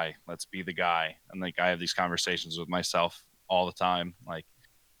the guy. Let's be the guy. And like I have these conversations with myself all the time. Like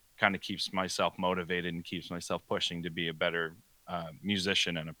kind of keeps myself motivated and keeps myself pushing to be a better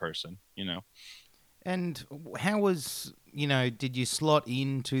musician and a person. And how was, did you slot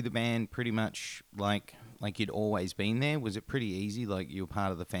into the band pretty much like you'd always been there? Was it pretty easy? Like you were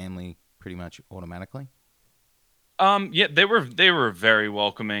part of the family pretty much automatically? Yeah, they were very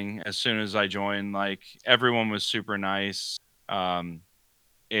welcoming as soon as I joined. Like everyone was super nice. Um,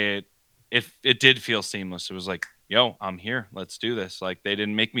 it it did feel seamless. It was like, yo, I'm here. Let's do this. Like they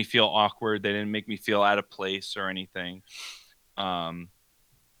didn't make me feel awkward. They didn't make me feel out of place or anything. Um,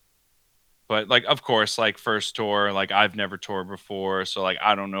 but like of course, like first tour, like I've never toured before, so like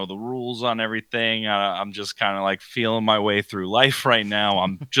I don't know the rules on everything. I'm just kind of like feeling my way through life right now.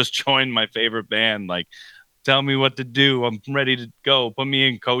 I'm just joining my favorite band. Like tell me what to do. I'm ready to go. Put me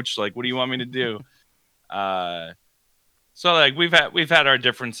in, coach. Like what do you want me to do? Uh, so like we've had our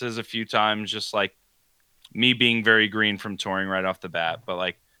differences a few times, just like me being very green from touring right off the bat. But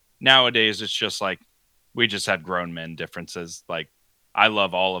like nowadays, it's just like we just had grown men differences. Like I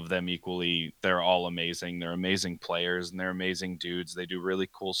love all of them equally. They're all amazing. They're amazing players and they're amazing dudes. They do really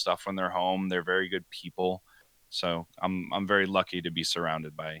cool stuff when they're home. They're very good people. So I'm very lucky to be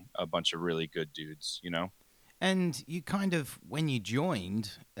surrounded by a bunch of really good dudes. And you kind of, when you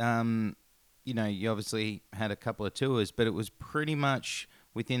joined, you obviously had a couple of tours, but it was pretty much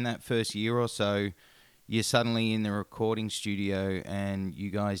within that first year or so, you're suddenly in the recording studio and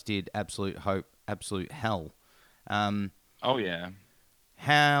you guys did Absolute Hope, Absolute Hell. Um, Oh yeah.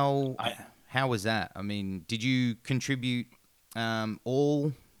 how I how was that? I mean, did you contribute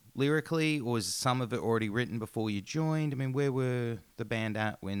all lyrically, or was some of it already written before you joined? I mean, where were the band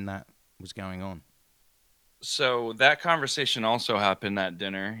at when that was going on? So that conversation also happened at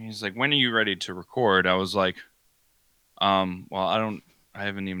dinner. He's like, "When are you ready to record?" I was like, well, I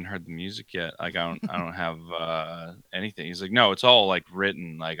haven't even heard the music yet. Like I don't have anything." He's like, "No, it's all like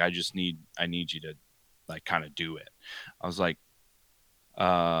written. Like I need you to like kind of do it." I was like,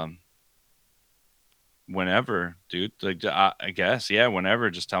 um "Whenever, dude. Like I guess, yeah, whenever.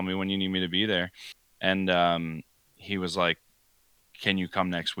 Just tell me when you need me to be there." And he was like, "Can you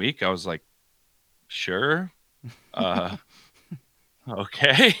come next week?" I was like, "Sure." Uh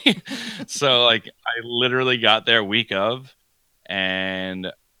okay. So like I literally got there week of,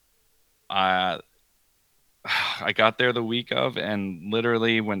 and I I got there the week of and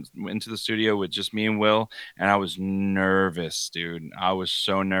literally went into the studio with just me and Will, and I was nervous, dude. I was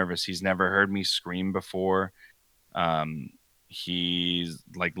so nervous. He's never heard me scream before. Um, he's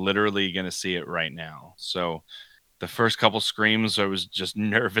like literally gonna see it right now. So the first couple screams, I was just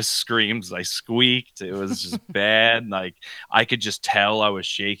nervous screams. I squeaked. It was just bad. Like I could just tell I was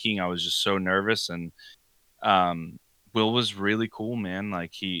shaking. I was just so nervous, and um Will was really cool, man.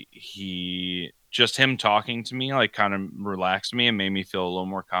 Like he just him talking to me like kind of relaxed me and made me feel a little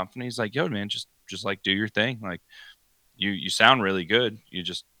more confident. He's like, "Yo, man, just like do your thing. Like you sound really good. You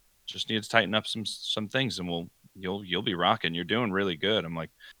just need to tighten up some things and you'll be rocking. You're doing really good." I'm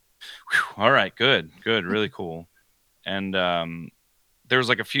like, "Whew, all right, good, really cool." And there was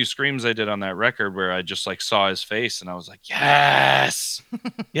like a few screams I did on that record where I just like saw his face and I was like, "Yes.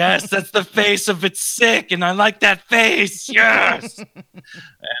 Yes, that's the face of it's sick and I like that face. Yes."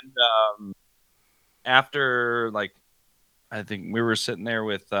 And after like I think we were sitting there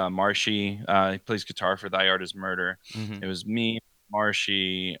with Marshy. He plays guitar for Thy Art Is Murder. Mm-hmm. It was me,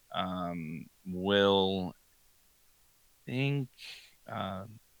 Marshy. Will, I think, uh,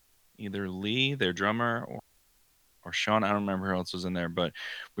 either Lee, their drummer, or Sean. I don't remember who else was in there, but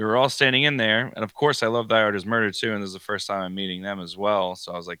we were all standing in there. And of course, I love Die Artist Murder too. And this is the first time I'm meeting them as well.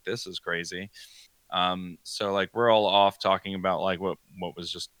 So I was like, this is crazy. So like we're all off talking about like what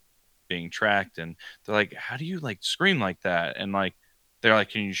was just being tracked, and they're like, how do you like scream like that? And like they're like,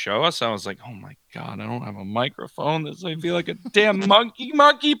 can you show us? I was like, oh my god, I don't have a microphone. This I feel like a damn monkey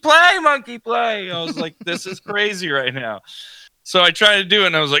play. I was like, this is crazy right now. So I tried to do it,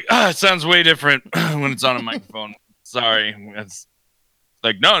 and I was like, it sounds way different when it's on a microphone. Sorry. It's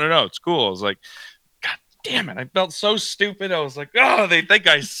like, no, it's cool. I was like, God damn it. I felt so stupid. I was like, oh, they think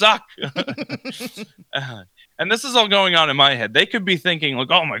I suck. And this is all going on in my head. They could be thinking,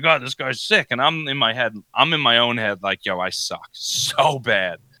 like, oh my God, this guy's sick. And I'm in my own head, like, yo, I suck so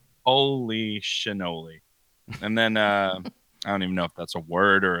bad. Holy shinoli. And then I don't even know if that's a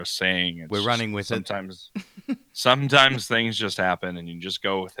word or a saying. It's We're just running with it. sometimes things just happen and you just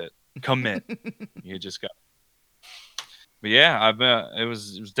go with it. Commit. You just got. But yeah, it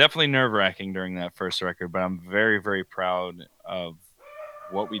was definitely nerve wracking during that first record, but I'm very very proud of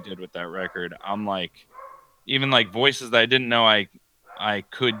what we did with that record. I'm like, even like voices that I didn't know I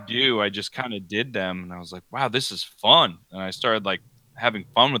could do, I just kind of did them, and I was like, wow, this is fun. And I started like having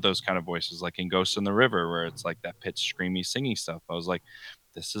fun with those kind of voices, like in Ghost in the River, where it's like that pitch screamy singing stuff. I was like,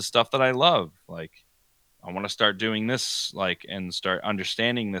 this is stuff that I love. Like I want to start doing this, like, and start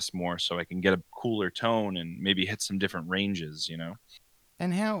understanding this more so I can get a cooler tone and maybe hit some different ranges, you know?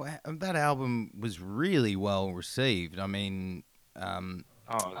 And how that album was really well received. I mean, um,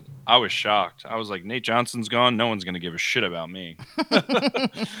 Oh, I was shocked. I was like, Nate Johnson's gone. No one's going to give a shit about me.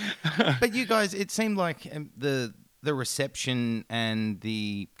 but you guys, it seemed like the reception and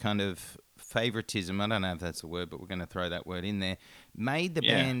the kind of favoritism, I don't know if that's a word, but we're going to throw that word in there, made the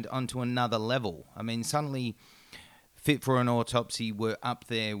Yeah. band onto another level. I mean, suddenly Fit for an Autopsy were up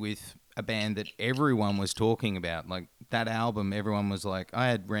there with a band that everyone was talking about. Like that album, everyone was like, I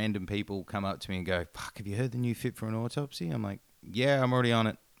had random people come up to me and go, fuck, have you heard the new Fit for an Autopsy? I'm like, yeah, I'm already on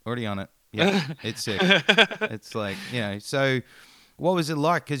it. Already on it. Yep, it's sick. It's like, so what was it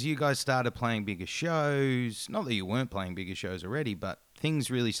like? Because you guys started playing bigger shows. Not that you weren't playing bigger shows already, but things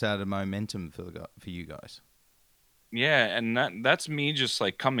really started momentum for you guys. Yeah, and that's me just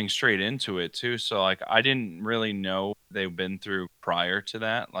like coming straight into it too. So like I didn't really know they've been through prior to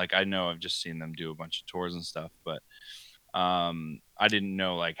that. Like I know I've just seen them do a bunch of tours and stuff, but I didn't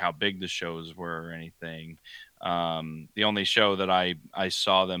know like how big the shows were or anything. The only show that I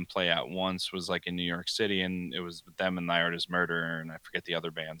saw them play at once was like in New York City, and it was with them and The Artist Murder, and I forget the other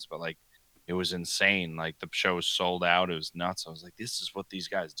bands, but like it was insane. Like the show was sold out. It was nuts. I was like, this is what these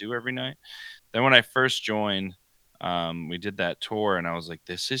guys do every night. Then when I first joined, we did that tour, and I was like,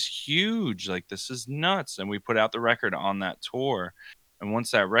 this is huge. Like this is nuts. And we put out the record on that tour. And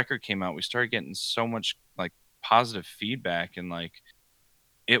once that record came out, we started getting so much like positive feedback, and like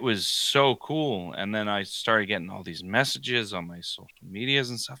it was so cool. And then I started getting all these messages on my social medias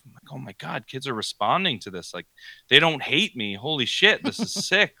and stuff. I'm like, oh my God, kids are responding to this. Like they don't hate me. Holy shit, this is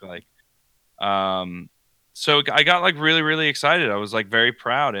sick. Like, um, so I got like really, really excited. I was like very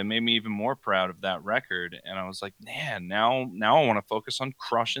proud. It made me even more proud of that record. And I was like, man, now I want to focus on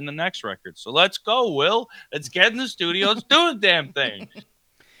crushing the next record. So let's go, Will. Let's get in the studio. Let's do the damn thing.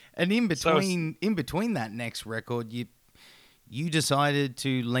 And in So between that next record, you decided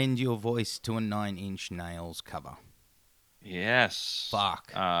to lend your voice to a Nine Inch Nails cover. yes.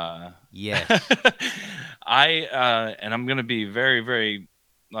 Fuck. Yes. And I'm gonna be very, very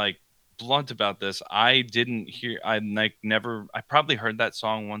like blunt about this. I didn't hear I like never I probably heard that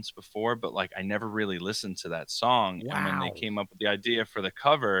song once before, but like I never really listened to that song. And when they Wow. came up with the idea for the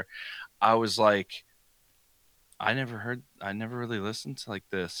cover, I was like, I never really listened to like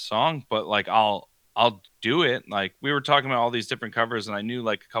this song, but like I'll do it. Like we were talking about all these different covers, and I knew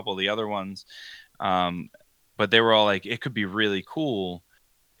like a couple of the other ones. Um, but they were all like, it could be really cool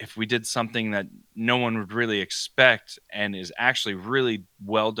if we did something that no one would really expect and is actually really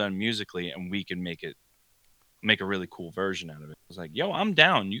well done musically, and we can make a really cool version out of it. I was like, yo, I'm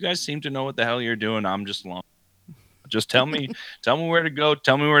down. You guys seem to know what the hell you're doing. I'm just alone. Just tell me where to go,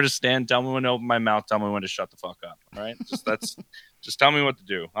 tell me where to stand, tell me when to open my mouth, tell me when to shut the fuck up. All right. Just tell me what to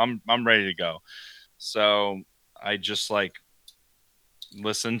do. I'm ready to go. So I just like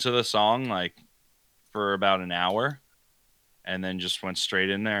listened to the song like for about an hour, and then just went straight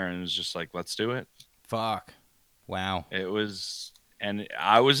in there and was just like, let's do it. Fuck. Wow. It was, and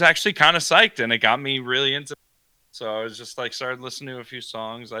I was actually kind of psyched, and it got me really into it. So I was just like, started listening to a few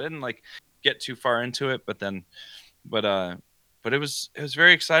songs. I didn't like get too far into it, but but it was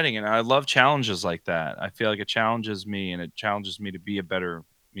very exciting, and I love challenges like that. I feel like it challenges me, and it challenges me to be a better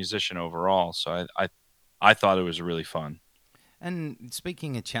musician overall. So I thought it was really fun. And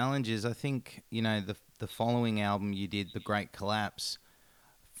speaking of challenges, I think the following album you did, The Great Collapse.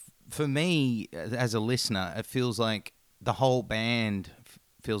 For me, as a listener, it feels like the whole band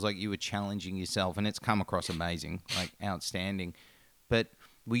feels like you were challenging yourself, and it's come across amazing, like outstanding. But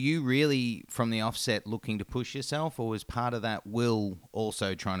were you really from the offset looking to push yourself, or was part of that Will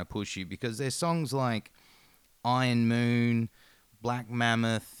also trying to push you? Because there's songs like Iron Moon, Black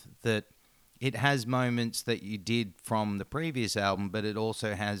Mammoth that it has moments that you did from the previous album, but it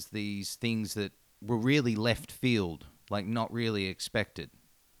also has these things that were really left field, like not really expected.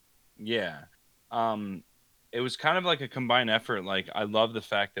 Yeah. Um, it was kind of like a combined effort. Like I love the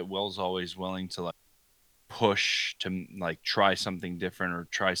fact that Will's always willing to like push to like try something different or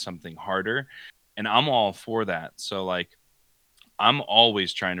try something harder, and I'm all for that. So like I'm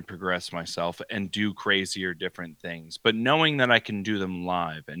always trying to progress myself and do crazier different things, but knowing that I can do them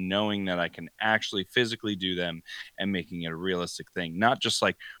live and knowing that I can actually physically do them and making it a realistic thing, not just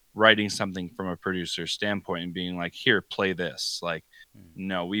like writing something from a producer's standpoint and being like, here, play this. Like,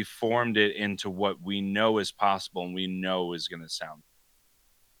 no, we formed it into what we know is possible and we know is going to sound,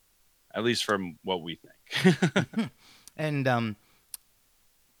 at least from what we think. And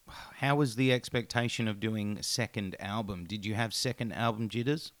how was the expectation of doing a second album? Did you have second album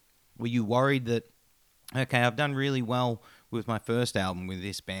jitters? Were you worried that, okay, I've done really well with my first album with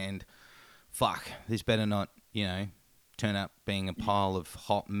this band. Fuck, this better not, turn up being a pile of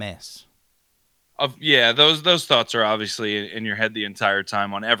hot mess. Of yeah, those thoughts are obviously in your head the entire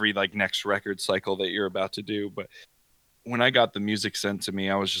time on every like next record cycle that you're about to do. But when I got the music sent to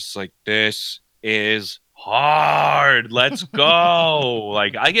me, I was just like, this is hard. Let's go.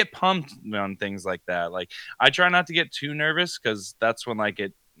 Like I get pumped on things like that. Like I try not to get too nervous because that's when like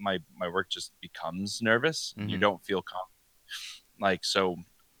it my work just becomes nervous and you Mm-hmm. don't feel confident. Like so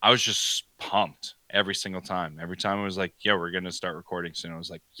I was just pumped every single time. Every time I was like, yeah, we're gonna start recording soon. I was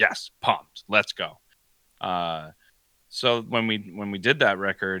like, yes, pumped. Let's go. Uh so when we did that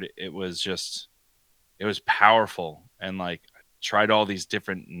record, it was powerful and like tried all these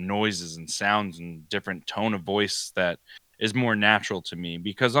different noises and sounds and different tone of voice that is more natural to me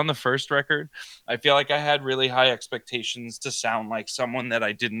because on the first record I feel like I had really high expectations to sound like someone that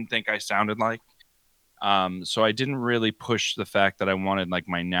I didn't think I sounded like. So I didn't really push the fact that I wanted like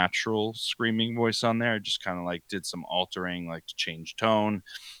my natural screaming voice on there. I just kind of like did some altering like to change tone.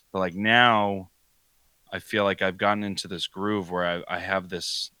 But like now I feel like I've gotten into this groove where I have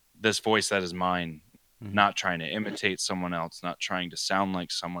this voice that is mine, Mm-hmm. not trying to imitate someone else, not trying to sound like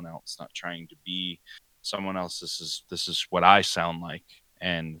someone else, not trying to be someone else. This is what I sound like,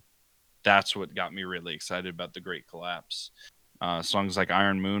 and that's what got me really excited about the Great Collapse. Songs like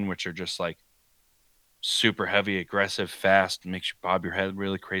Iron Moon, which are just like super heavy, aggressive, fast, makes you bob your head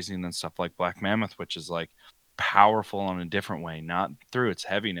really crazy, and then stuff like Black Mammoth, which is like powerful in a different way, not through its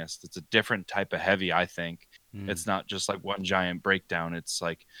heaviness. It's a different type of heavy, I think. Mm. It's not just like one giant breakdown. It's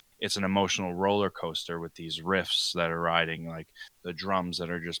like it's an emotional roller coaster with these riffs that are riding, like the drums that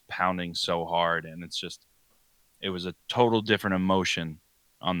are just pounding so hard, and it was a total different emotion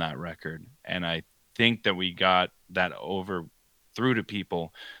on that record. And I think that we got that over through to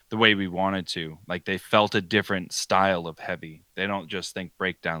people the way we wanted to. Like they felt a different style of heavy. They don't just think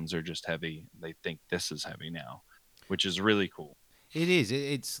breakdowns are just heavy. They think this is heavy now, which is really cool. It is.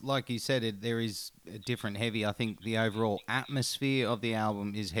 It's like you said. There is a different heavy. I think the overall atmosphere of the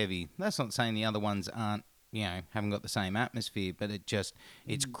album is heavy. That's not saying the other ones aren't. Haven't got the same atmosphere, but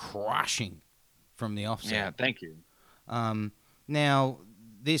it's crushing from the offset. Yeah, thank you. Um, Now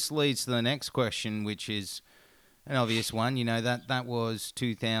this leads to the next question, which is an obvious one. That was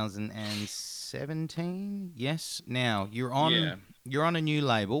 2017. Yes. Now Yeah. you're on a new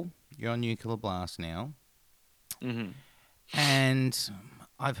label. You're on Nuclear Blast now, Hmm. and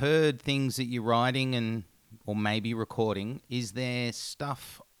I've heard things that you're writing and or maybe recording. Is there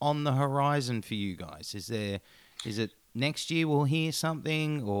stuff on the horizon for you guys? Is it next year we'll hear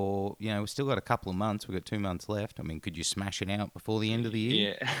something, or we've still got a couple of months. We've got 2 months left. I mean, could you smash it out before the end of the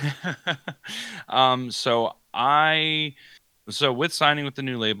year? Yeah. So so with signing with the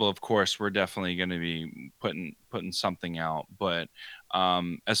new label, of course, we're definitely going to be putting something out. But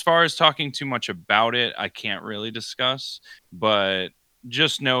as far as talking too much about it, I can't really discuss. But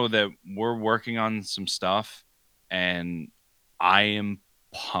just know that we're working on some stuff, and I am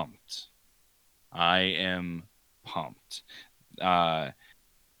pumped. I am pumped. Uh,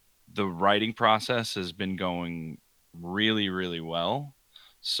 the writing process has been going really, really well.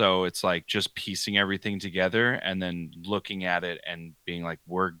 So it's like just piecing everything together and then looking at it and being like,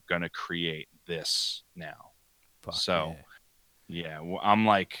 we're gonna create this now. Fuck So yeah. yeah, I'm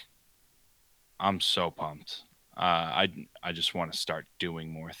like, I'm so pumped. I just want to start doing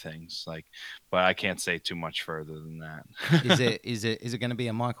more things, like, but I can't say too much further than Is that. it going to be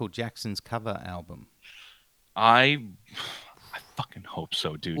a Michael Jackson's cover album? I I fucking hope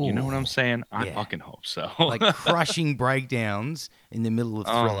so, dude. You know what I'm Oh, saying? I yeah. fucking hope so. Like crushing breakdowns in the middle of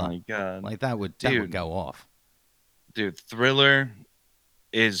Oh Thriller. my god, Like that would dude, go off. dude, Thriller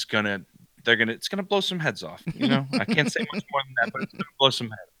is gonna they're gonna it's gonna blow some heads off. You know, I can't say much more than that, but it's gonna blow some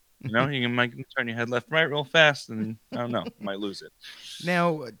heads. You know, you might turn your head left, right, real fast, and I don't know, might lose it.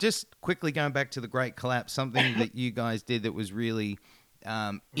 Now, just quickly going back to the Great Collapse, something that you guys did that was really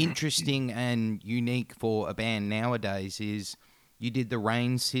interesting and unique for a band nowadays is you did the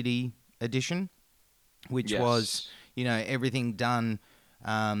Rain City edition, which was, Yes. everything done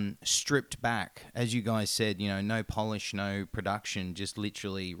stripped back. As you guys said, no polish, no production, just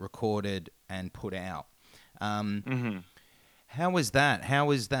literally recorded and put out. Um, Hmm. how was that? How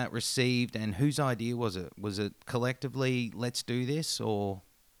was that received, and whose idea was it? Was it collectively, let's do this, or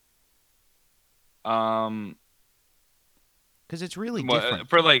Um. because it's really What different?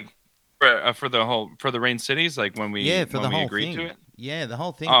 for? Like for the whole for the Rain Cities? Like when Yeah, we for when the we whole agreed to thing. it? Yeah, the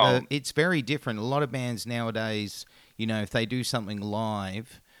whole thing. Oh It's very different. A lot of bands nowadays, if they do something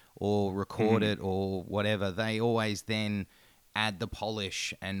live or record mhm. it or whatever, they always then add the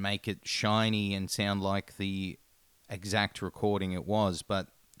polish and make it shiny and sound like the exact recording it was. But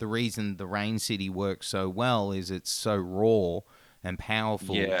the reason the Rain City works so well is it's so raw and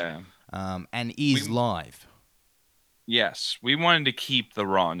powerful, Yeah. and is We live. Yes, we wanted to keep the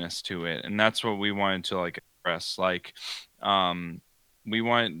rawness to it, and that's what we wanted to like express. Like, um, we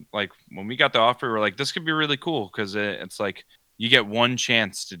want like when we got the offer, we're like, this could be really cool because it's like you get one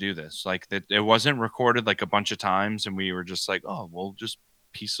chance to do this. Like that, it wasn't recorded like a bunch of times, and we were just like, oh, we'll just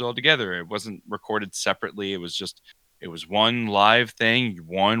piece it all together. It wasn't recorded separately. It was one live thing,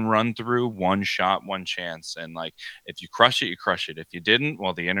 one run through, one shot, one chance, and like if you crush it, you crush it. If you didn't,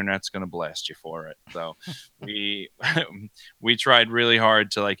 well, the internet's gonna blast you for it. So we we tried really hard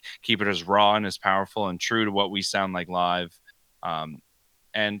to like keep it as raw and as powerful and true to what we sound like live, um,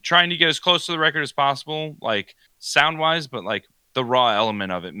 and trying to get as close to the record as possible, like sound wise, but like the raw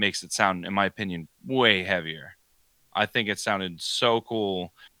element of it makes it sound, in my opinion, way heavier. I think it sounded so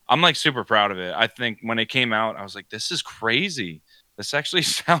cool. I'm like super proud of it. I think when it came out, I was like, this is crazy. This actually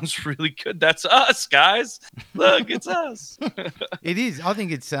sounds really good. That's us, guys. Look, it's us. It is. I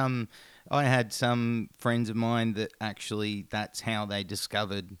think it's I had some friends of mine that actually that's how they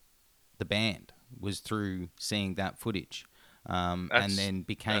discovered the band was through seeing that footage, and that's then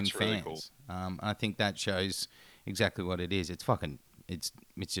became that's really cool. fans. I think that shows exactly what it is. It's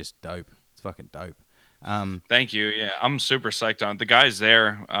just dope. It's fucking dope. Um, Thank you. Yeah, I'm super psyched on it. The guys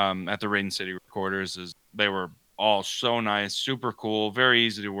there at the Rain City Recorders is they were all so nice, super cool, very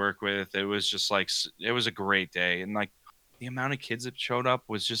easy to work with. It was just like it was a great day, and like the amount of kids that showed up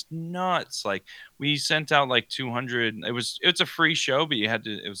was just nuts. Like we sent out like 200. It's a free show, but you had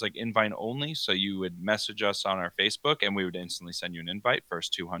to. It was like invite only, so you would message us on our Facebook, and we would instantly send you an invite.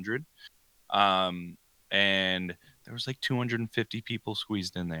 First 200. Um, and there was like 250 people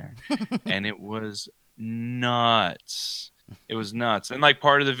squeezed in there, and it was nuts. It was nuts. And like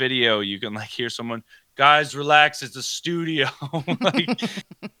part of the video, you can like hear someone, guys, relax. It's a studio. Like,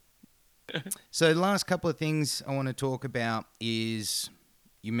 so the last couple of things I want to talk about is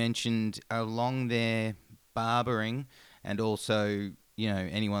you mentioned along there barbering, and also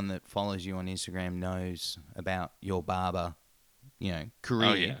anyone that follows you on Instagram knows about your barber oh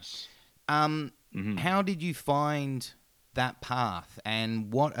career. yes. Um, Hmm. how did you find that path,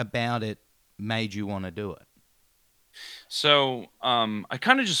 and what about it made you want to do it? So, I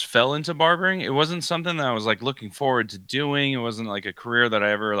kind of just fell into barbering. It wasn't something that I was like looking forward to doing. It wasn't like a career that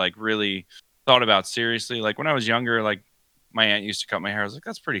I ever like really thought about seriously. Like when I was younger, like my aunt used to cut my hair. I was like,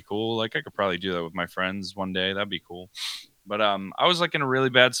 that's pretty cool. Like I could probably do that with my friends one day. That'd be cool. But I was like in a really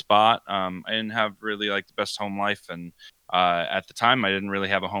bad spot. I didn't have really like the best home life, and at the time, I didn't really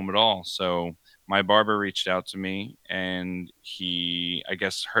have a home at all. So my barber reached out to me, and he, I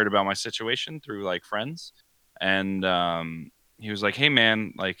guess, heard about my situation through like friends, and he was like, "Hey,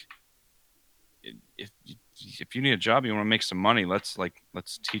 man, like if if you need a job, you want to make some money, let's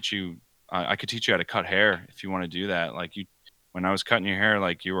teach you. I could teach you how to cut hair if you want to do that. Like you, when I was cutting your hair,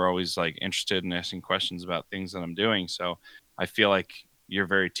 like you were always like interested in asking questions about things that I'm doing. So I feel like you're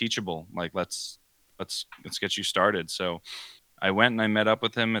very teachable. Like let's get you started." So I went and I met up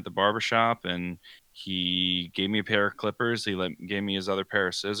with him at the barber shop, and He gave me a pair of clippers. Gave me his other pair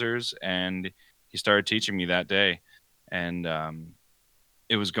of scissors, and he started teaching me that day. And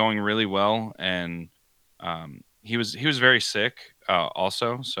it was going really well. And he was very sick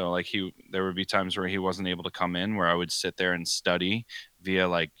also. So like there would be times where he wasn't able to come in, where I would sit there and study via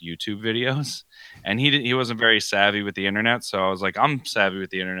like YouTube videos. And he wasn't very savvy with the internet. So I was like, I'm savvy with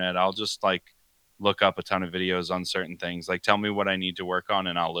the internet. I'll just like look up a ton of videos on certain things. Like tell me what I need to work on,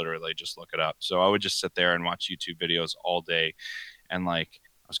 and I'll literally just look it up. So I would just sit there and watch YouTube videos all day. And like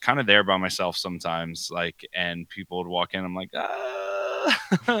I was kind of there by myself sometimes, like, and people would walk in. I'm like,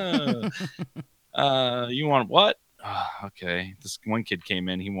 you want what? Okay. This one kid came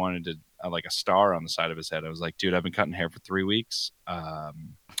in. He wanted to like a star on the side of his head. I was like, dude, I've been cutting hair for 3 weeks.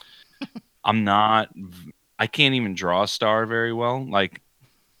 I'm not. I can't even draw a star very well. Like,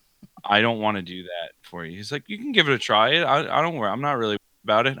 I don't want to do that for you. He's like, you can give it a try. I don't worry. I'm not really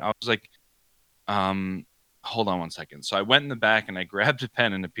about it. I was like, um, hold on one second. So I went in the back and I grabbed a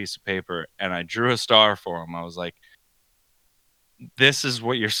pen and a piece of paper and I drew a star for him. I was like, this is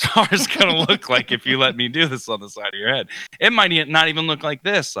what your star is going to look like if you let me do this on the side of your head. It might not even look like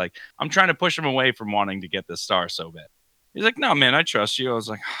this. Like, I'm trying to push him away from wanting to get this star so bad. He's like, no, man, I trust you. I was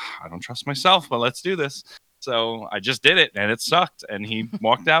like, I don't trust myself, but let's do this. So I just did it and it sucked. And he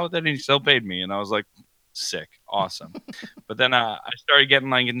walked out with it and he still paid me. And I was like, sick, awesome. But then I started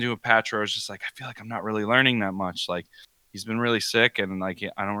getting like into a patch where I was just like, I feel like I'm not really learning that much. Like, he's been really sick and like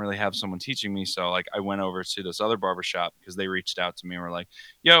I don't really have someone teaching me. So like I went over to this other barbershop because they reached out to me and were like,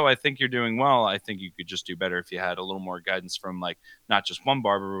 yo, I think you're doing well. I think you could just do better if you had a little more guidance from like not just one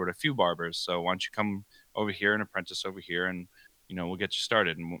barber, but a few barbers. So why don't you come over here and apprentice over here, and we'll get you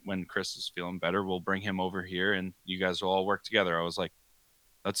started. And when Chris is feeling better, we'll bring him over here and you guys will all work together. I was like,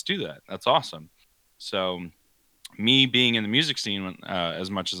 let's do that. That's awesome. So me being in the music scene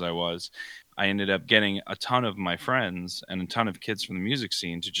as much as I was, I ended up getting a ton of my friends and a ton of kids from the music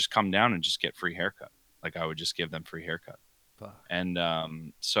scene to just come down and just get free haircut. Like I would just give them free haircut. Fuck. And I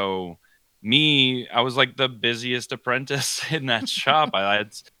was like the busiest apprentice in that shop.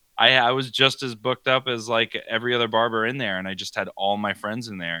 I was just as booked up as like every other barber in there, and I just had all my friends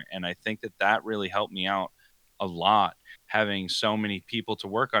in there. And I think that really helped me out a lot. Having so many people to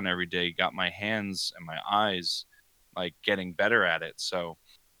work on every day got my hands and my eyes like getting better at it. So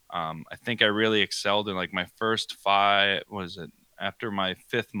I think I really excelled in like my first five. Was it after my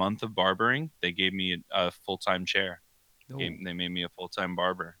 5th month of barbering? They gave me a full time chair. Oh. They made me a full time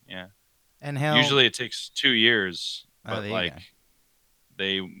barber. Yeah. And how? Usually it takes 2 years, Oh, but there you like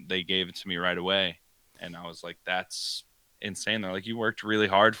go. they gave it to me right away, and I was like, that's insane. They're like, you worked really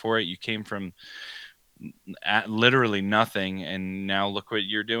hard for it. You came from at literally nothing, and now look what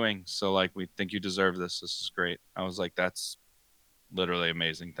you're doing. So like, we think you deserve this. This is great. I was like, that's literally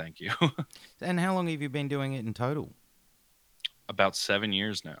amazing. Thank you. And how long have you been doing it in total? About 7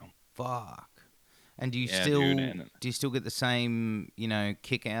 years now. Fuck. And do you Yeah, dude. still And do you still get the same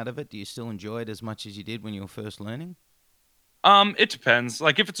kick out of it? Do you still enjoy it as much as you did when you were first learning? it depends.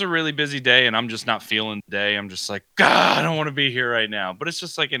 Like if it's a really busy day and I'm just not feeling the day, I'm just like, God, I don't want to be here right now. But it's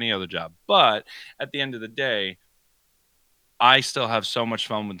just like any other job. But at the end of the day, I still have so much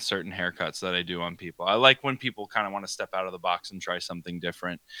fun with certain haircuts that I do on people. I like when people kind of want to step out of the box and try something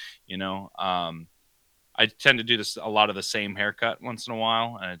different, you know. I tend to do this a lot of the same haircut once in a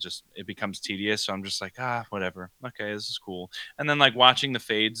while, and it becomes tedious. So I'm just like, whatever. Okay, this is cool. And then like watching the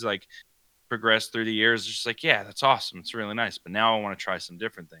fades like progress through the years, just like, yeah, that's awesome. It's really nice. But now I want to try some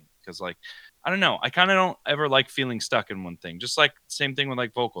different things because like I don't know. I kind of don't ever like feeling stuck in one thing. Just like same thing with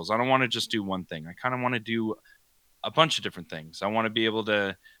like vocals. I don't want to just do one thing. I kind of want to do a bunch of different things. I want to be able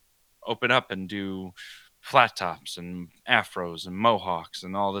to open up and do flat tops and afros and mohawks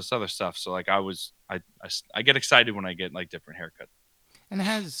and all this other stuff. So like I get excited when I get like different haircuts. And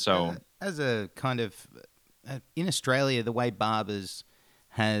has So as a kind of in Australia, the way barbers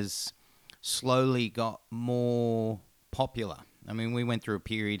has slowly got more popular. I mean, we went through a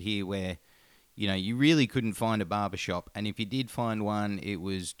period here where you really couldn't find a barber shop, and if you did find one, it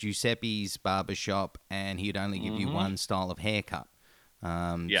was Giuseppe's barber shop, and he'd only give you mhm. one style of haircut.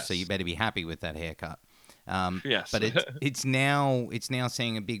 So you Yes. better be happy with that haircut. Yes. But it's now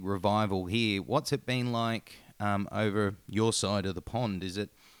seeing a big revival here. What's it been like over your side of the pond? Is it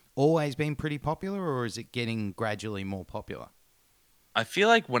always been pretty popular, or is it getting gradually more popular? I feel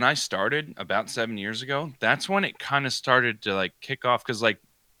like when I started about 7 years ago, that's when it kind of started to like kick off because like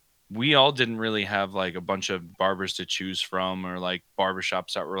we all didn't really have like a bunch of barbers to choose from or like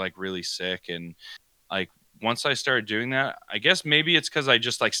barbershops that were like really sick. And like once I started doing that, I guess maybe it's because I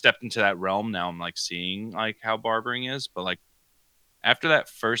just like stepped into that realm. Now I'm like seeing like how barbering is. But like after that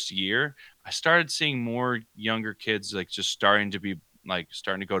first year, I started seeing more younger kids like just starting to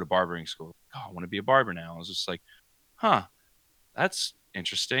go to barbering school. Oh, I want to be a barber now. I was just like, huh, that's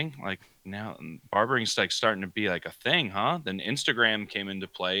interesting. Like now barbering's like starting to be like a thing, huh? Then Instagram came into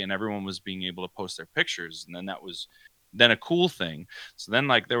play and everyone was being able to post their pictures, and then that was then a cool thing. So then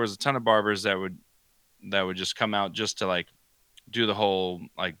like there was a ton of barbers that would just come out just to like do the whole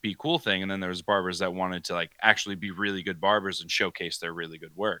like be cool thing, and then there was barbers that wanted to like actually be really good barbers and showcase their really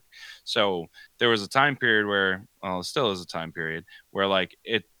good work. So there was a time period where, well, it still is a time period where like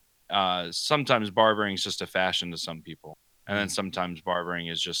it sometimes barbering is just a fashion to some people, and then Mm. sometimes barbering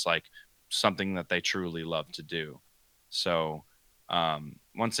is just like something that they truly love to do. So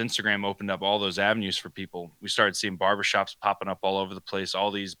once Instagram opened up all those avenues for people, we started seeing barbershops popping up all over the place.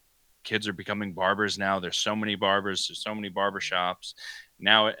 All these kids are becoming barbers now. There's so many barbers. There's so many barbershops.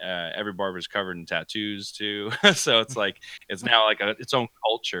 Now every barber is covered in tattoos too. So it's like it's now like its own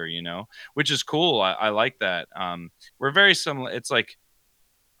culture, which is cool. I like that. We're very similar. It's like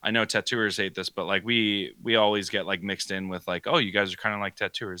I know tattooers hate this, but like we always get like mixed in with like, oh, you guys are kind of like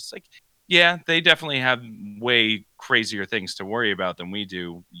tattooers. It's like, yeah, they definitely have way crazier things to worry about than we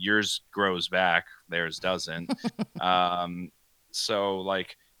do. Yours grows back, theirs doesn't. Um, so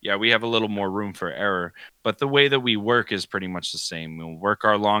like, yeah, we have a little more room for error, but the way that we work is pretty much the same. We'll work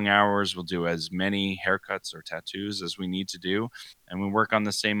our long hours, we'll do as many haircuts or tattoos as we need to do, and we work on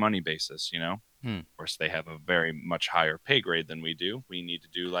the same money basis. Hmm. Of course, they have a very much higher pay grade than we do. We need to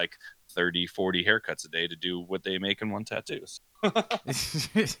do like 30, 40 haircuts a day to do what they make in one tattoo.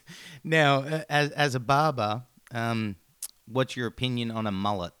 Now, as a barber, what's your opinion on a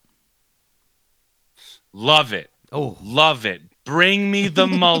mullet? Love it. Oh. Love it. Bring me the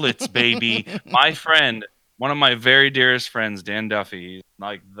mullets, baby. My friend, one of my very dearest friends, Dan Duffy, he's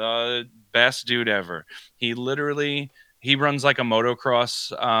like the best dude ever. He runs like a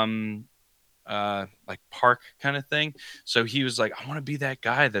motocross like park kind of thing. So he was like, I want to be that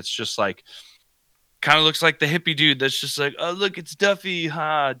guy that's just like kind of looks like the hippie dude that's just like, oh look, it's Duffy.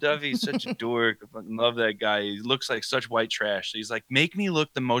 Ha, Duffy's such a dork. I fucking love that guy. He looks like such white trash. So he's like, make me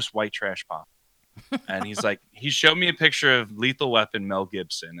look the most white trash possible. And he's like, he showed me a picture of Lethal Weapon Mel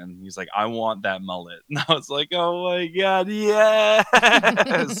Gibson, and he's like, I want that mullet. And I was like, oh my god,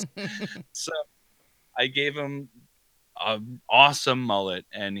 yes. So I gave him an awesome mullet,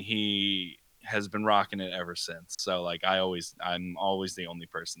 and he has been rocking it ever since. So like, I'm always the only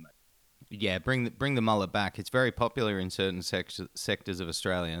person that. Yeah, bring the mullet back. It's very popular in certain sectors of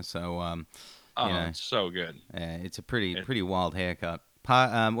Australia. So, you Oh, know, it's so good. it's a pretty It, pretty wild haircut.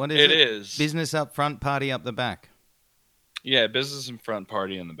 What is it it? is. Business up front, party up the back. Yeah, business in front,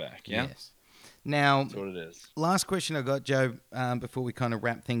 party in the back. Yeah, Yes. Now, that's what it is. last question I got, Joe, before we kind of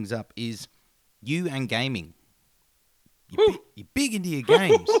wrap things up is you and gaming. You're big into your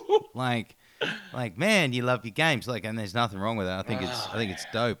games. Like man, you love your games. Like, and there's nothing wrong with that. I Oh, think it's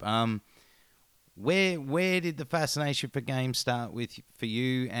dope. Where did the fascination for games start with for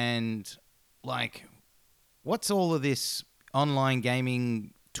you? And like, what's all of this online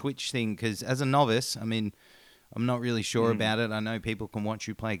gaming Twitch thing? Because as a novice, I mean, I'm not really sure mm, about it. I know people can watch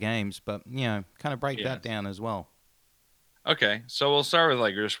you play games, but kind of break that yes. down as well. Okay, so we'll start with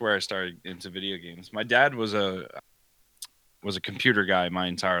like just where I started into video games. My dad was a computer guy my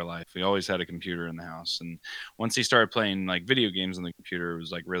entire life. We always had a computer in the house, and once he started playing like video games on the computer, it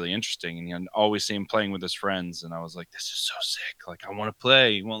was like really interesting. And you always see him playing with his friends, and I was like, "This is so sick! Like, I want to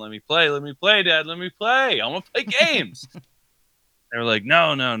play. You won't let me play. Let me play, Dad. Let me play. I want to play games." They were like,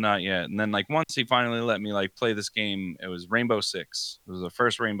 "No, no, not yet." And then like once he finally let me like play this game, it was Rainbow Six. It was the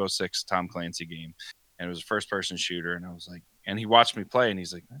first Rainbow Six Tom Clancy game, and it was a first person shooter. And I was like, and he watched me play, and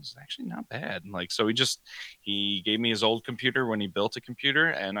he's like, "That's actually not bad." And like, so he gave me his old computer when he built a computer,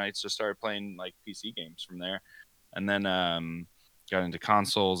 and I just started playing like PC games from there. And then got into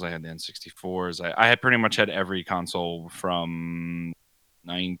consoles. I had the N64s. I had pretty much had every console from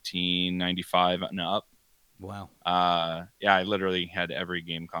 1995 and up. Wow. Yeah, I literally had every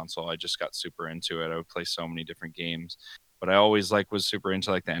game console. I just got super into it. I would play so many different games, but I always like was super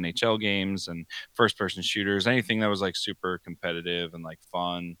into like the NHL games and first person shooters, anything that was like super competitive and like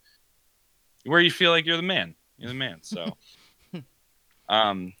fun, where you feel like you're the man. You're the man. So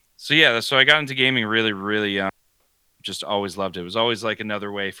yeah, so I got into gaming really, really young. Just always loved it. It was always like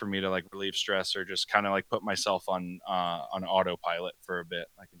another way for me to like relieve stress or just kind of like put myself on autopilot for a bit.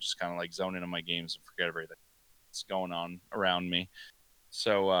 I could just kind of like zone into my games and forget everything that's going on around me.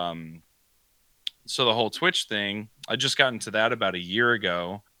 So so the whole Twitch thing, I just got into that about a year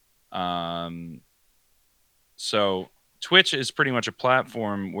ago. Um so Twitch is pretty much a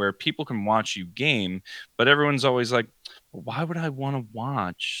platform where people can watch you game, but everyone's always like, why would I want to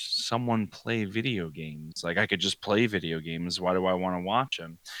watch someone play video games? Like I could just play video games. Why do I want to watch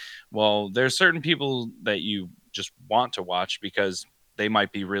them? Well, there's certain people that you just want to watch because they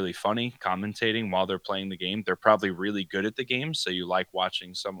might be really funny commentating while they're playing the game. They're probably really good at the game, so you like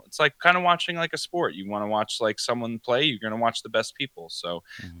watching someone. It's like kind of watching like a sport. You want to watch like someone play, you're going to watch the best people. So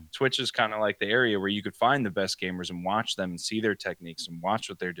Mhm. Twitch is kind of like the area where you could find the best gamers and watch them and see their techniques and watch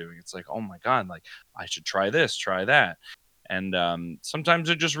what they're doing. It's like, "Oh my god, like I should try this, try that." And sometimes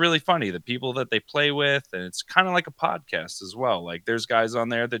they're just really funny, the people that they play with, and it's kind of like a podcast as well. Like there's guys on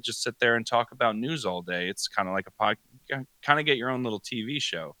there that just sit there and talk about news all day. It's kind of like a pod, kind of get your own little TV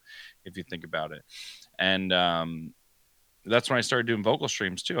show if you think about it. And that's when I started doing vocal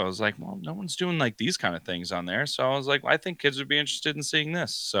streams too. I was like, well, no one's doing like these kind of things on there, so I was like, I think kids would be interested in seeing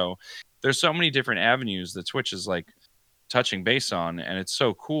this. So there's so many different avenues that Twitch is like touching base on, and it's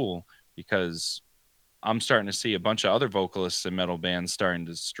so cool because I'm starting to see a bunch of other vocalists in metal bands starting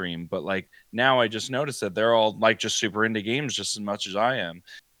to stream. But like now I just noticed that they're all like just super into games just as much as I am.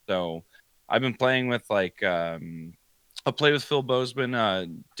 So I've been playing with like I'll play with Phil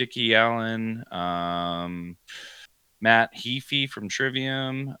Bozeman, Dickie Allen, Matt Heafy from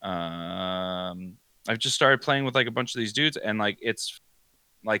Trivium. I've just started playing with like a bunch of these dudes, and like it's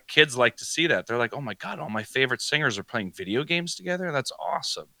like kids like to see that. They're like, "Oh my god, all my favorite singers are playing video games together. That's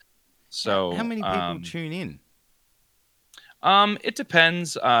awesome." How So, many people tune in? it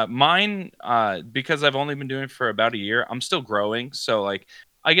depends. Mine, because I've only been doing it for about a year, I'm still growing. So like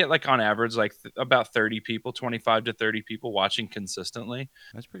I get like on average like about 30 people, 25 to 30 people watching consistently.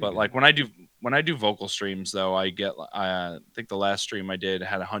 That's pretty But good. like when I do vocal streams though, I get I think the last stream I did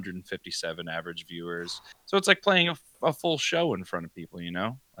had 157 average viewers. So it's like playing a full show in front of people, you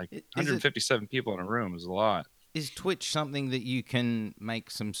know? Like Is it 157 people in a room is a lot. is Twitch something that you can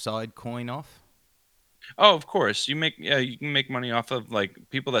make some side coin off? Oh, of course. You can make money off of like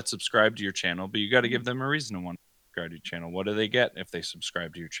people that subscribe to your channel, but you got to give them a reason to want to subscribe to your channel. What do they get if they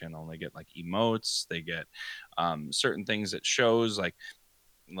subscribe to your channel? They get like emotes, they get certain things that shows like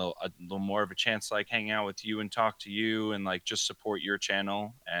a little more of a chance to like hang out with you and talk to you and like just support your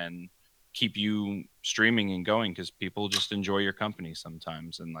channel and keep you streaming and going because people just enjoy your company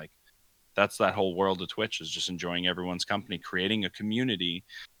sometimes and like that's that whole world of Twitch is just enjoying everyone's company, creating a community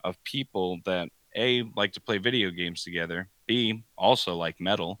of people that A like to play video games together, B also like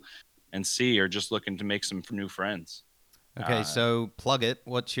metal, and C are just looking to make some new friends. Okay, Uh, so plug it.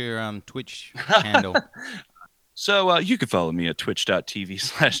 What's your Twitch handle? so you can follow me at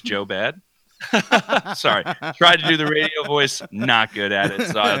twitch.tv/JoeBad. Sorry, tried to do the radio voice, not good at it,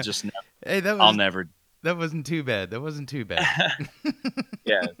 so Hey, I'll never. that wasn't too bad. That wasn't too bad.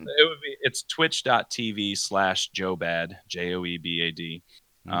 Yeah, it's twitch.tv/JoeBad, JoeBad.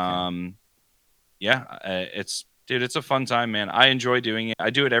 Okay. Yeah, it's dude, it's a fun time, man. I enjoy doing it. I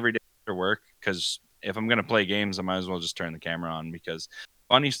do it every day after work because if I'm gonna play games, I might as well just turn the camera on because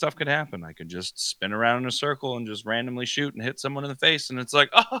funny stuff could happen. I could just spin around in a circle and just randomly shoot and hit someone in the face, and it's like,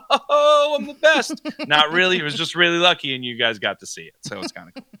 oh, I'm the best. Not really. It was just really lucky, and you guys got to see it, so it's kind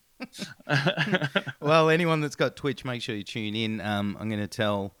of cool. Well, anyone that's got Twitch, make sure you tune in. I'm going to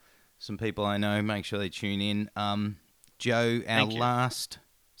tell some people I know, make sure they tune in. Joe, our Thank you. last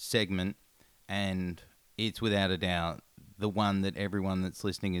segment, and it's without a doubt the one that everyone that's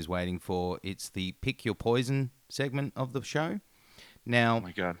listening is waiting for. It's the Pick Your Poison segment of the show. Oh Now,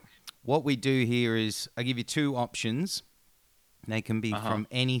 my god. what we do here is I give you two options. They can be Uh huh. from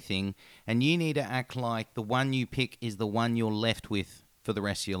anything, and you need to act like the one you pick is the one you're left with for the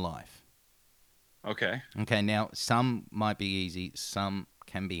rest of your life. Okay. Okay, now some might be easy, some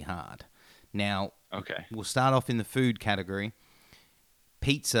can be hard. Now, Okay. we'll start off in the food category: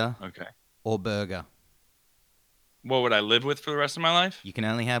 pizza Okay. or burger. What would I live with for the rest of my life? You can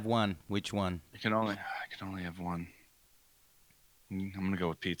only have one. Which one? I can only have one. I'm gonna go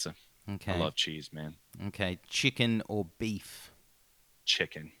with pizza. I Okay. love cheese, man. Okay. Chicken or beef?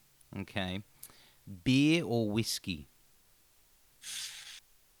 Chicken. Okay. Beer or whiskey?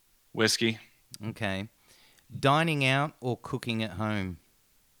 Whiskey. Okay. Dining out or cooking at home?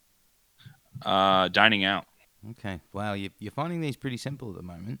 Dining out. Okay. Wow, you're finding these pretty simple at the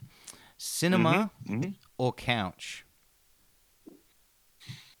moment. Mm-hmm. Cinema Mm-hmm. or couch?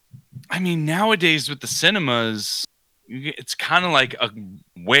 I mean, nowadays with the cinemas, it's kind of like a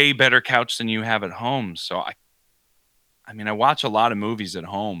way better couch than you have at home. So I mean, I watch a lot of movies at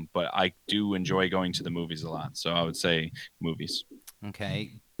home, but I do enjoy going to the movies a lot. So I would say movies.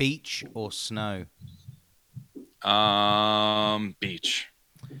 Okay. Beach or snow? Beach.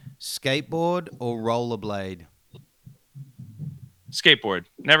 Skateboard or rollerblade? Skateboard.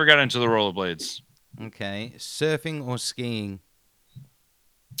 Never got into the rollerblades. Okay. Surfing or skiing?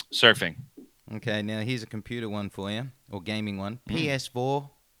 Surfing. Okay, now here's a computer one for you, or gaming one. Mm. PS4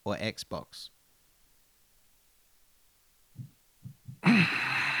 or Xbox?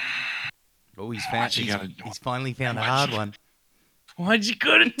 Oh, Why'd you gotta? he's finally found a Why'd hard you? one. Why'd you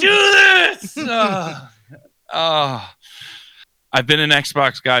gotta do this? Oh. I've been an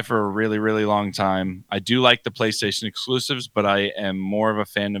Xbox guy for a really, really long time. I do like the PlayStation exclusives, but I am more of a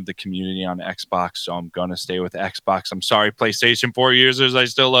fan of the community on Xbox, so I'm gonna stay with Xbox. I'm sorry, PlayStation 4 users, I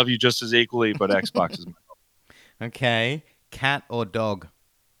still love you just as equally, but Xbox is my Okay, cat or dog?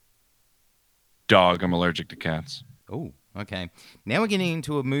 dog. I'm allergic to cats. Oh, okay. Now we're getting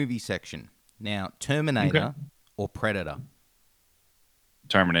into a movie section. Now, Okay. Terminator or Predator?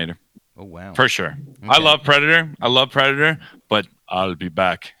 Terminator. Oh, wow. For sure. I Okay. love Predator. I love Predator, but I'll be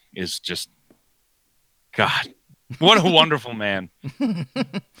back is just God. What a wonderful man.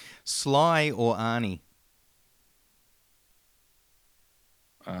 Sly or Arnie?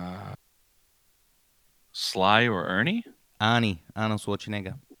 Uh, Sly or Ernie? Arnie, Arnold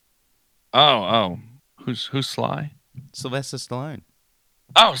Schwarzenegger. Oh. Who's Sly? Sylvester Stallone.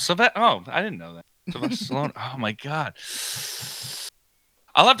 Oh, Sylvester. Oh, I didn't know that. Sylvester Stallone. Oh my God.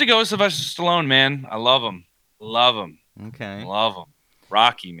 I'll have to go with Sylvester Stallone, man. I love him. Love him. Okay. Love him.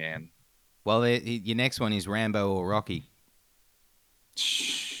 Rocky, man. Well, your next one is Rambo or Rocky.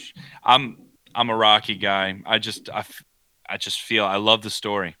 I'm a Rocky guy. I just feel I love the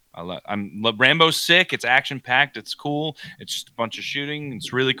story. Rambo's sick. It's action packed. It's cool. It's just a bunch of shooting.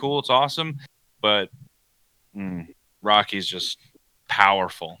 It's really cool. It's awesome. But Rocky's just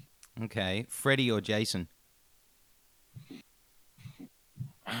powerful. Okay. Freddy or Jason?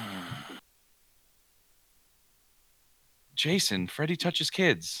 Jason, Freddy touches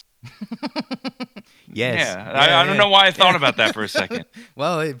kids. Yes. Yeah, Yeah, I don't yeah. know why I thought Yeah. about that for a second.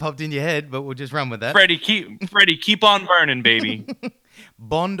 Well, it popped in your head, but we'll just run with that. Freddy, keep on burning, baby.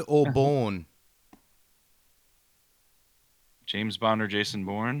 Bond or Bourne? James Bond or Jason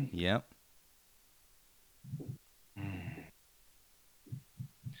Bourne? Yep.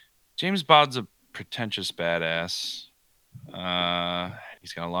 James Bond's a pretentious badass.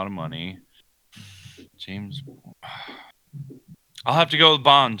 He's got a lot of money. James, I'll have to go with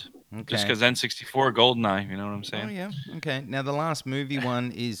Bond, just Okay. because N64 GoldenEye. You know what I'm Oh, saying? yeah. Okay. Now, the last movie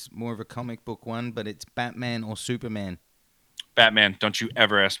one is more of a comic book one, but it's Batman or Superman. Batman. Don't you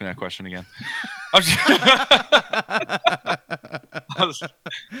ever ask me that question again. I was-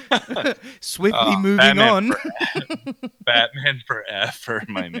 Swiftly oh, moving on. Batman forever,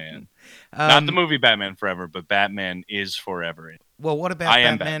 my man. Not the um, movie Batman Forever, but Batman is forever. well, what about I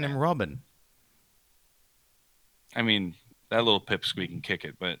am Batman Batman. and Robin? I mean, that little pipsqueak can kick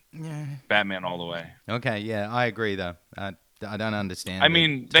it, but Yeah. Batman all the way. Okay. Yeah, I agree, though. I don't understand I the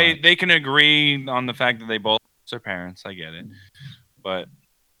mean, type. they can agree on the fact that they both lost their parents. I get it, but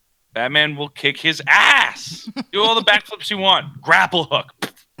Batman will kick his ass. Do all the backflips you want. Grapple hook.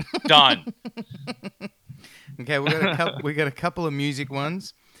 Done. Okay, we got a couple of music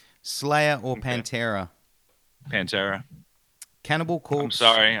ones. Slayer or Okay. Pantera? Pantera. Cannibal I'm Corpse,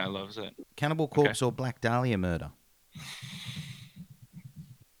 sorry. I love it. Cannibal Okay. Corpse or Black Dahlia Murder?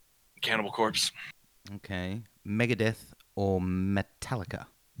 Cannibal Corpse. Okay. Megadeth or Metallica?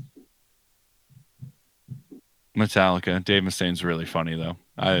 Metallica. Dave Mustaine's really funny though.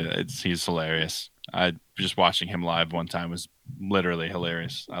 He's hilarious. I just watching him live one time was literally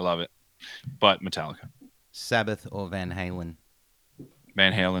hilarious. I love it. But Metallica. Sabbath or Van Halen?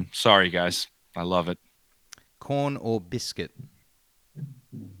 Van Halen. Sorry guys. I love it. Corn or biscuit?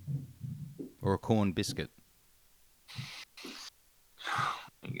 Or a corn biscuit?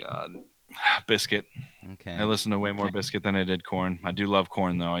 God. Biscuit. I Okay. listen to way more Biscuit than I did Corn. I do love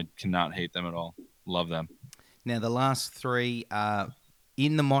Corn though. I cannot hate them at all. Love them. Now, the last three are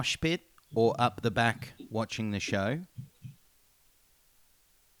in the mosh pit or up the back watching the show.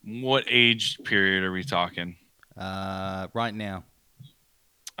 What age period are we talking? Right now.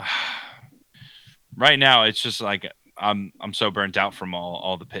 Right now, it's just like I'm so burnt out from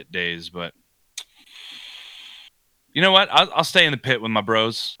all the pit days. But you know what? I'll stay in the pit with my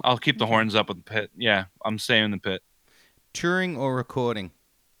bros. I'll keep the Okay. horns up with the pit. Yeah, I'm staying in the pit. Touring or recording?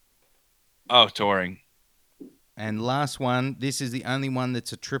 Oh, touring. And last one, this is the only one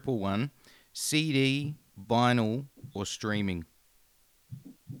that's a triple one. CD, vinyl, or streaming?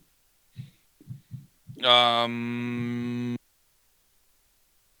 Um.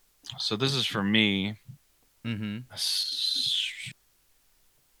 So this is for me. Mm-hmm.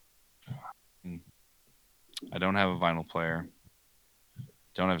 I don't have a vinyl player.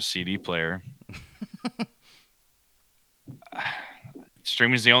 Don't have a CD player.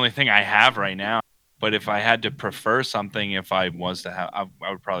 Streaming is the only thing I have right now. But if I had to prefer something, if I was to have,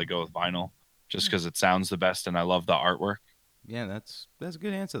 I would probably go with vinyl, just because it sounds the best and I love the artwork. Yeah, that's a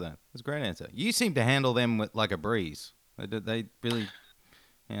good answer. That's a great answer. You seem to handle them with like a breeze. They really,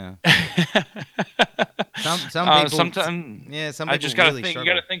 yeah. Some people, Sometimes yeah, some I people just gotta really think. You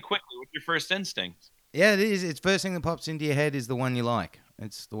gotta struggle. think quickly. What's your first instinct? Yeah, it is. It's first thing that pops into your head is the one you like.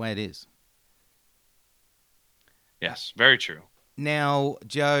 It's the way it is. Yes, very true. Now,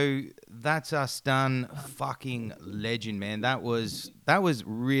 Joe, that's us done. Fucking legend, man. That was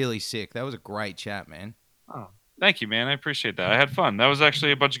really sick. That was a great chat, man. Oh, thank you, man. I appreciate that. I had fun. That was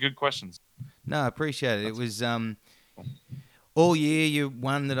actually a bunch of good questions. No, I appreciate it. It That's was all year you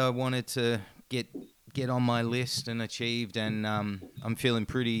one that I wanted to get on my list and achieved, and I'm feeling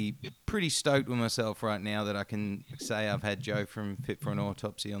pretty stoked with myself right now that I can say I've had Joe from Fit for an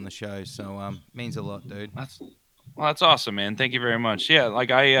Autopsy on the show. So means a lot, dude. that's well, that's awesome, man. Thank you very much. Yeah,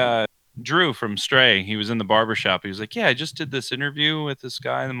 like I Drew from Stray, he was in the barber shop. He was like, "Yeah, I just did this interview with this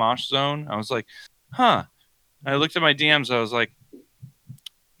guy in the Mosh Zone." I was like, "Huh." I looked at my DMs. I was like,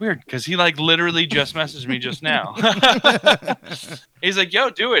 weird, because he like literally just messaged me just now. He's like, "Yo,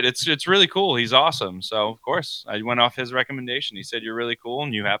 do it. It's really cool. He's awesome." So of course, I went off his recommendation. He said, "You're really cool,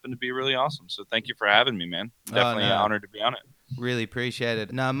 and you happen to be really awesome." So thank you for having me, man. Oh Definitely no, honored to be on it. really appreciate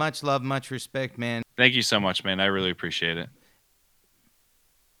it. No, much love, much respect, man. Thank you so much, man. I really appreciate it.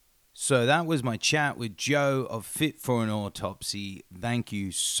 So that was my chat with Joe of Fit for an Autopsy. Thank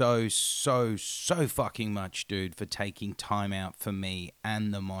you so fucking much, dude, for taking time out for me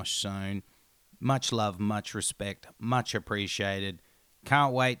and the Mosh Zone. Much love, much respect, much appreciated.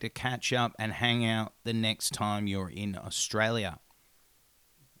 Can't wait to catch up and hang out the next time you're in Australia.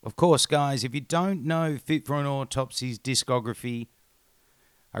 Of course, guys, if you don't know Fit for an Autopsy's discography,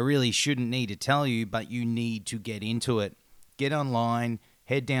 I really shouldn't need to tell you, but you need to get into it. Get online,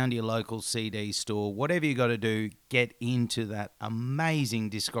 head down to your local CD store, whatever you got to do, get into that amazing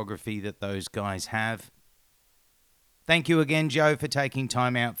discography that those guys have. Thank you again, Joe, for taking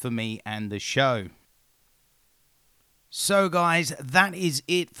time out for me and the show. So, guys, that is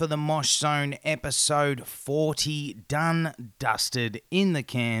it for the Mosh Zone episode 40. Done, dusted, in the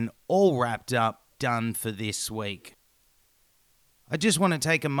can, all wrapped up, done for this week. I just want to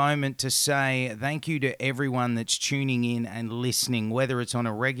take a moment to say thank you to everyone that's tuning in and listening, whether it's on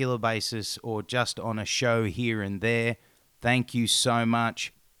a regular basis or just on a show here and there. Thank you so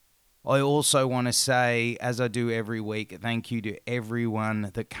much. I also want to say, as I do every week, thank you to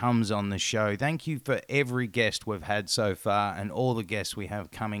everyone that comes on the show. Thank you for every guest we've had so far and all the guests we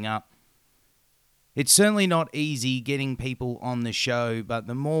have coming up. It's certainly not easy getting people on the show, but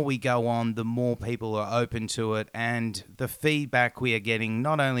the more we go on, the more people are open to it, and the feedback we are getting,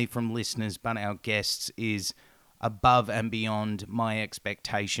 not only from listeners, but our guests, is above and beyond my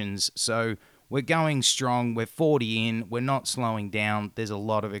expectations. So we're going strong. We're 40 in. We're not slowing down. There's a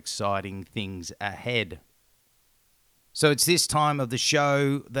lot of exciting things ahead. So it's this time of the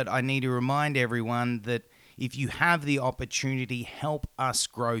show that I need to remind everyone that if you have the opportunity, help us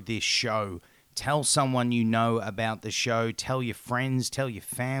grow this show. Tell someone you know about the show. Tell your friends. Tell your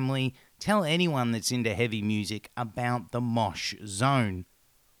family. Tell anyone that's into heavy music about the Mosh Zone.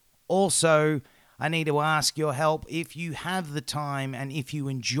 Also, I need to ask your help if you have the time and if you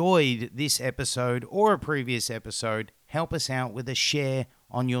enjoyed this episode or a previous episode, help us out with a share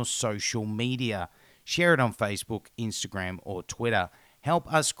on your social media. Share it on Facebook, Instagram, or Twitter.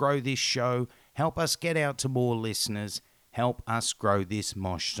 Help us grow this show. Help us get out to more listeners. Help us grow this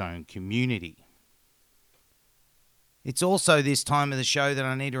Mosh Zone community. It's also this time of the show that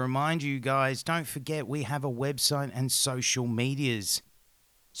I need to remind you guys, don't forget we have a website and social medias.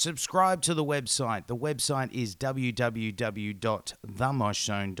 Subscribe to the website. The website is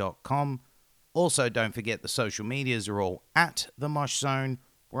www.themoshzone.com. Also, don't forget the social medias are all at The Mosh Zone.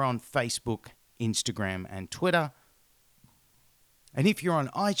 We're on Facebook, Instagram, and Twitter. And if you're on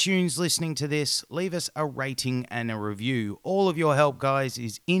iTunes listening to this, leave us a rating and a review. All of your help, guys,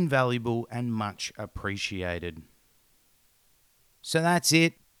 is invaluable and much appreciated. So that's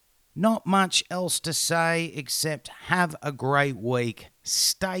it. Not much else to say except have a great week.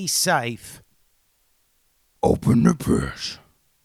 Stay safe. Open the purse.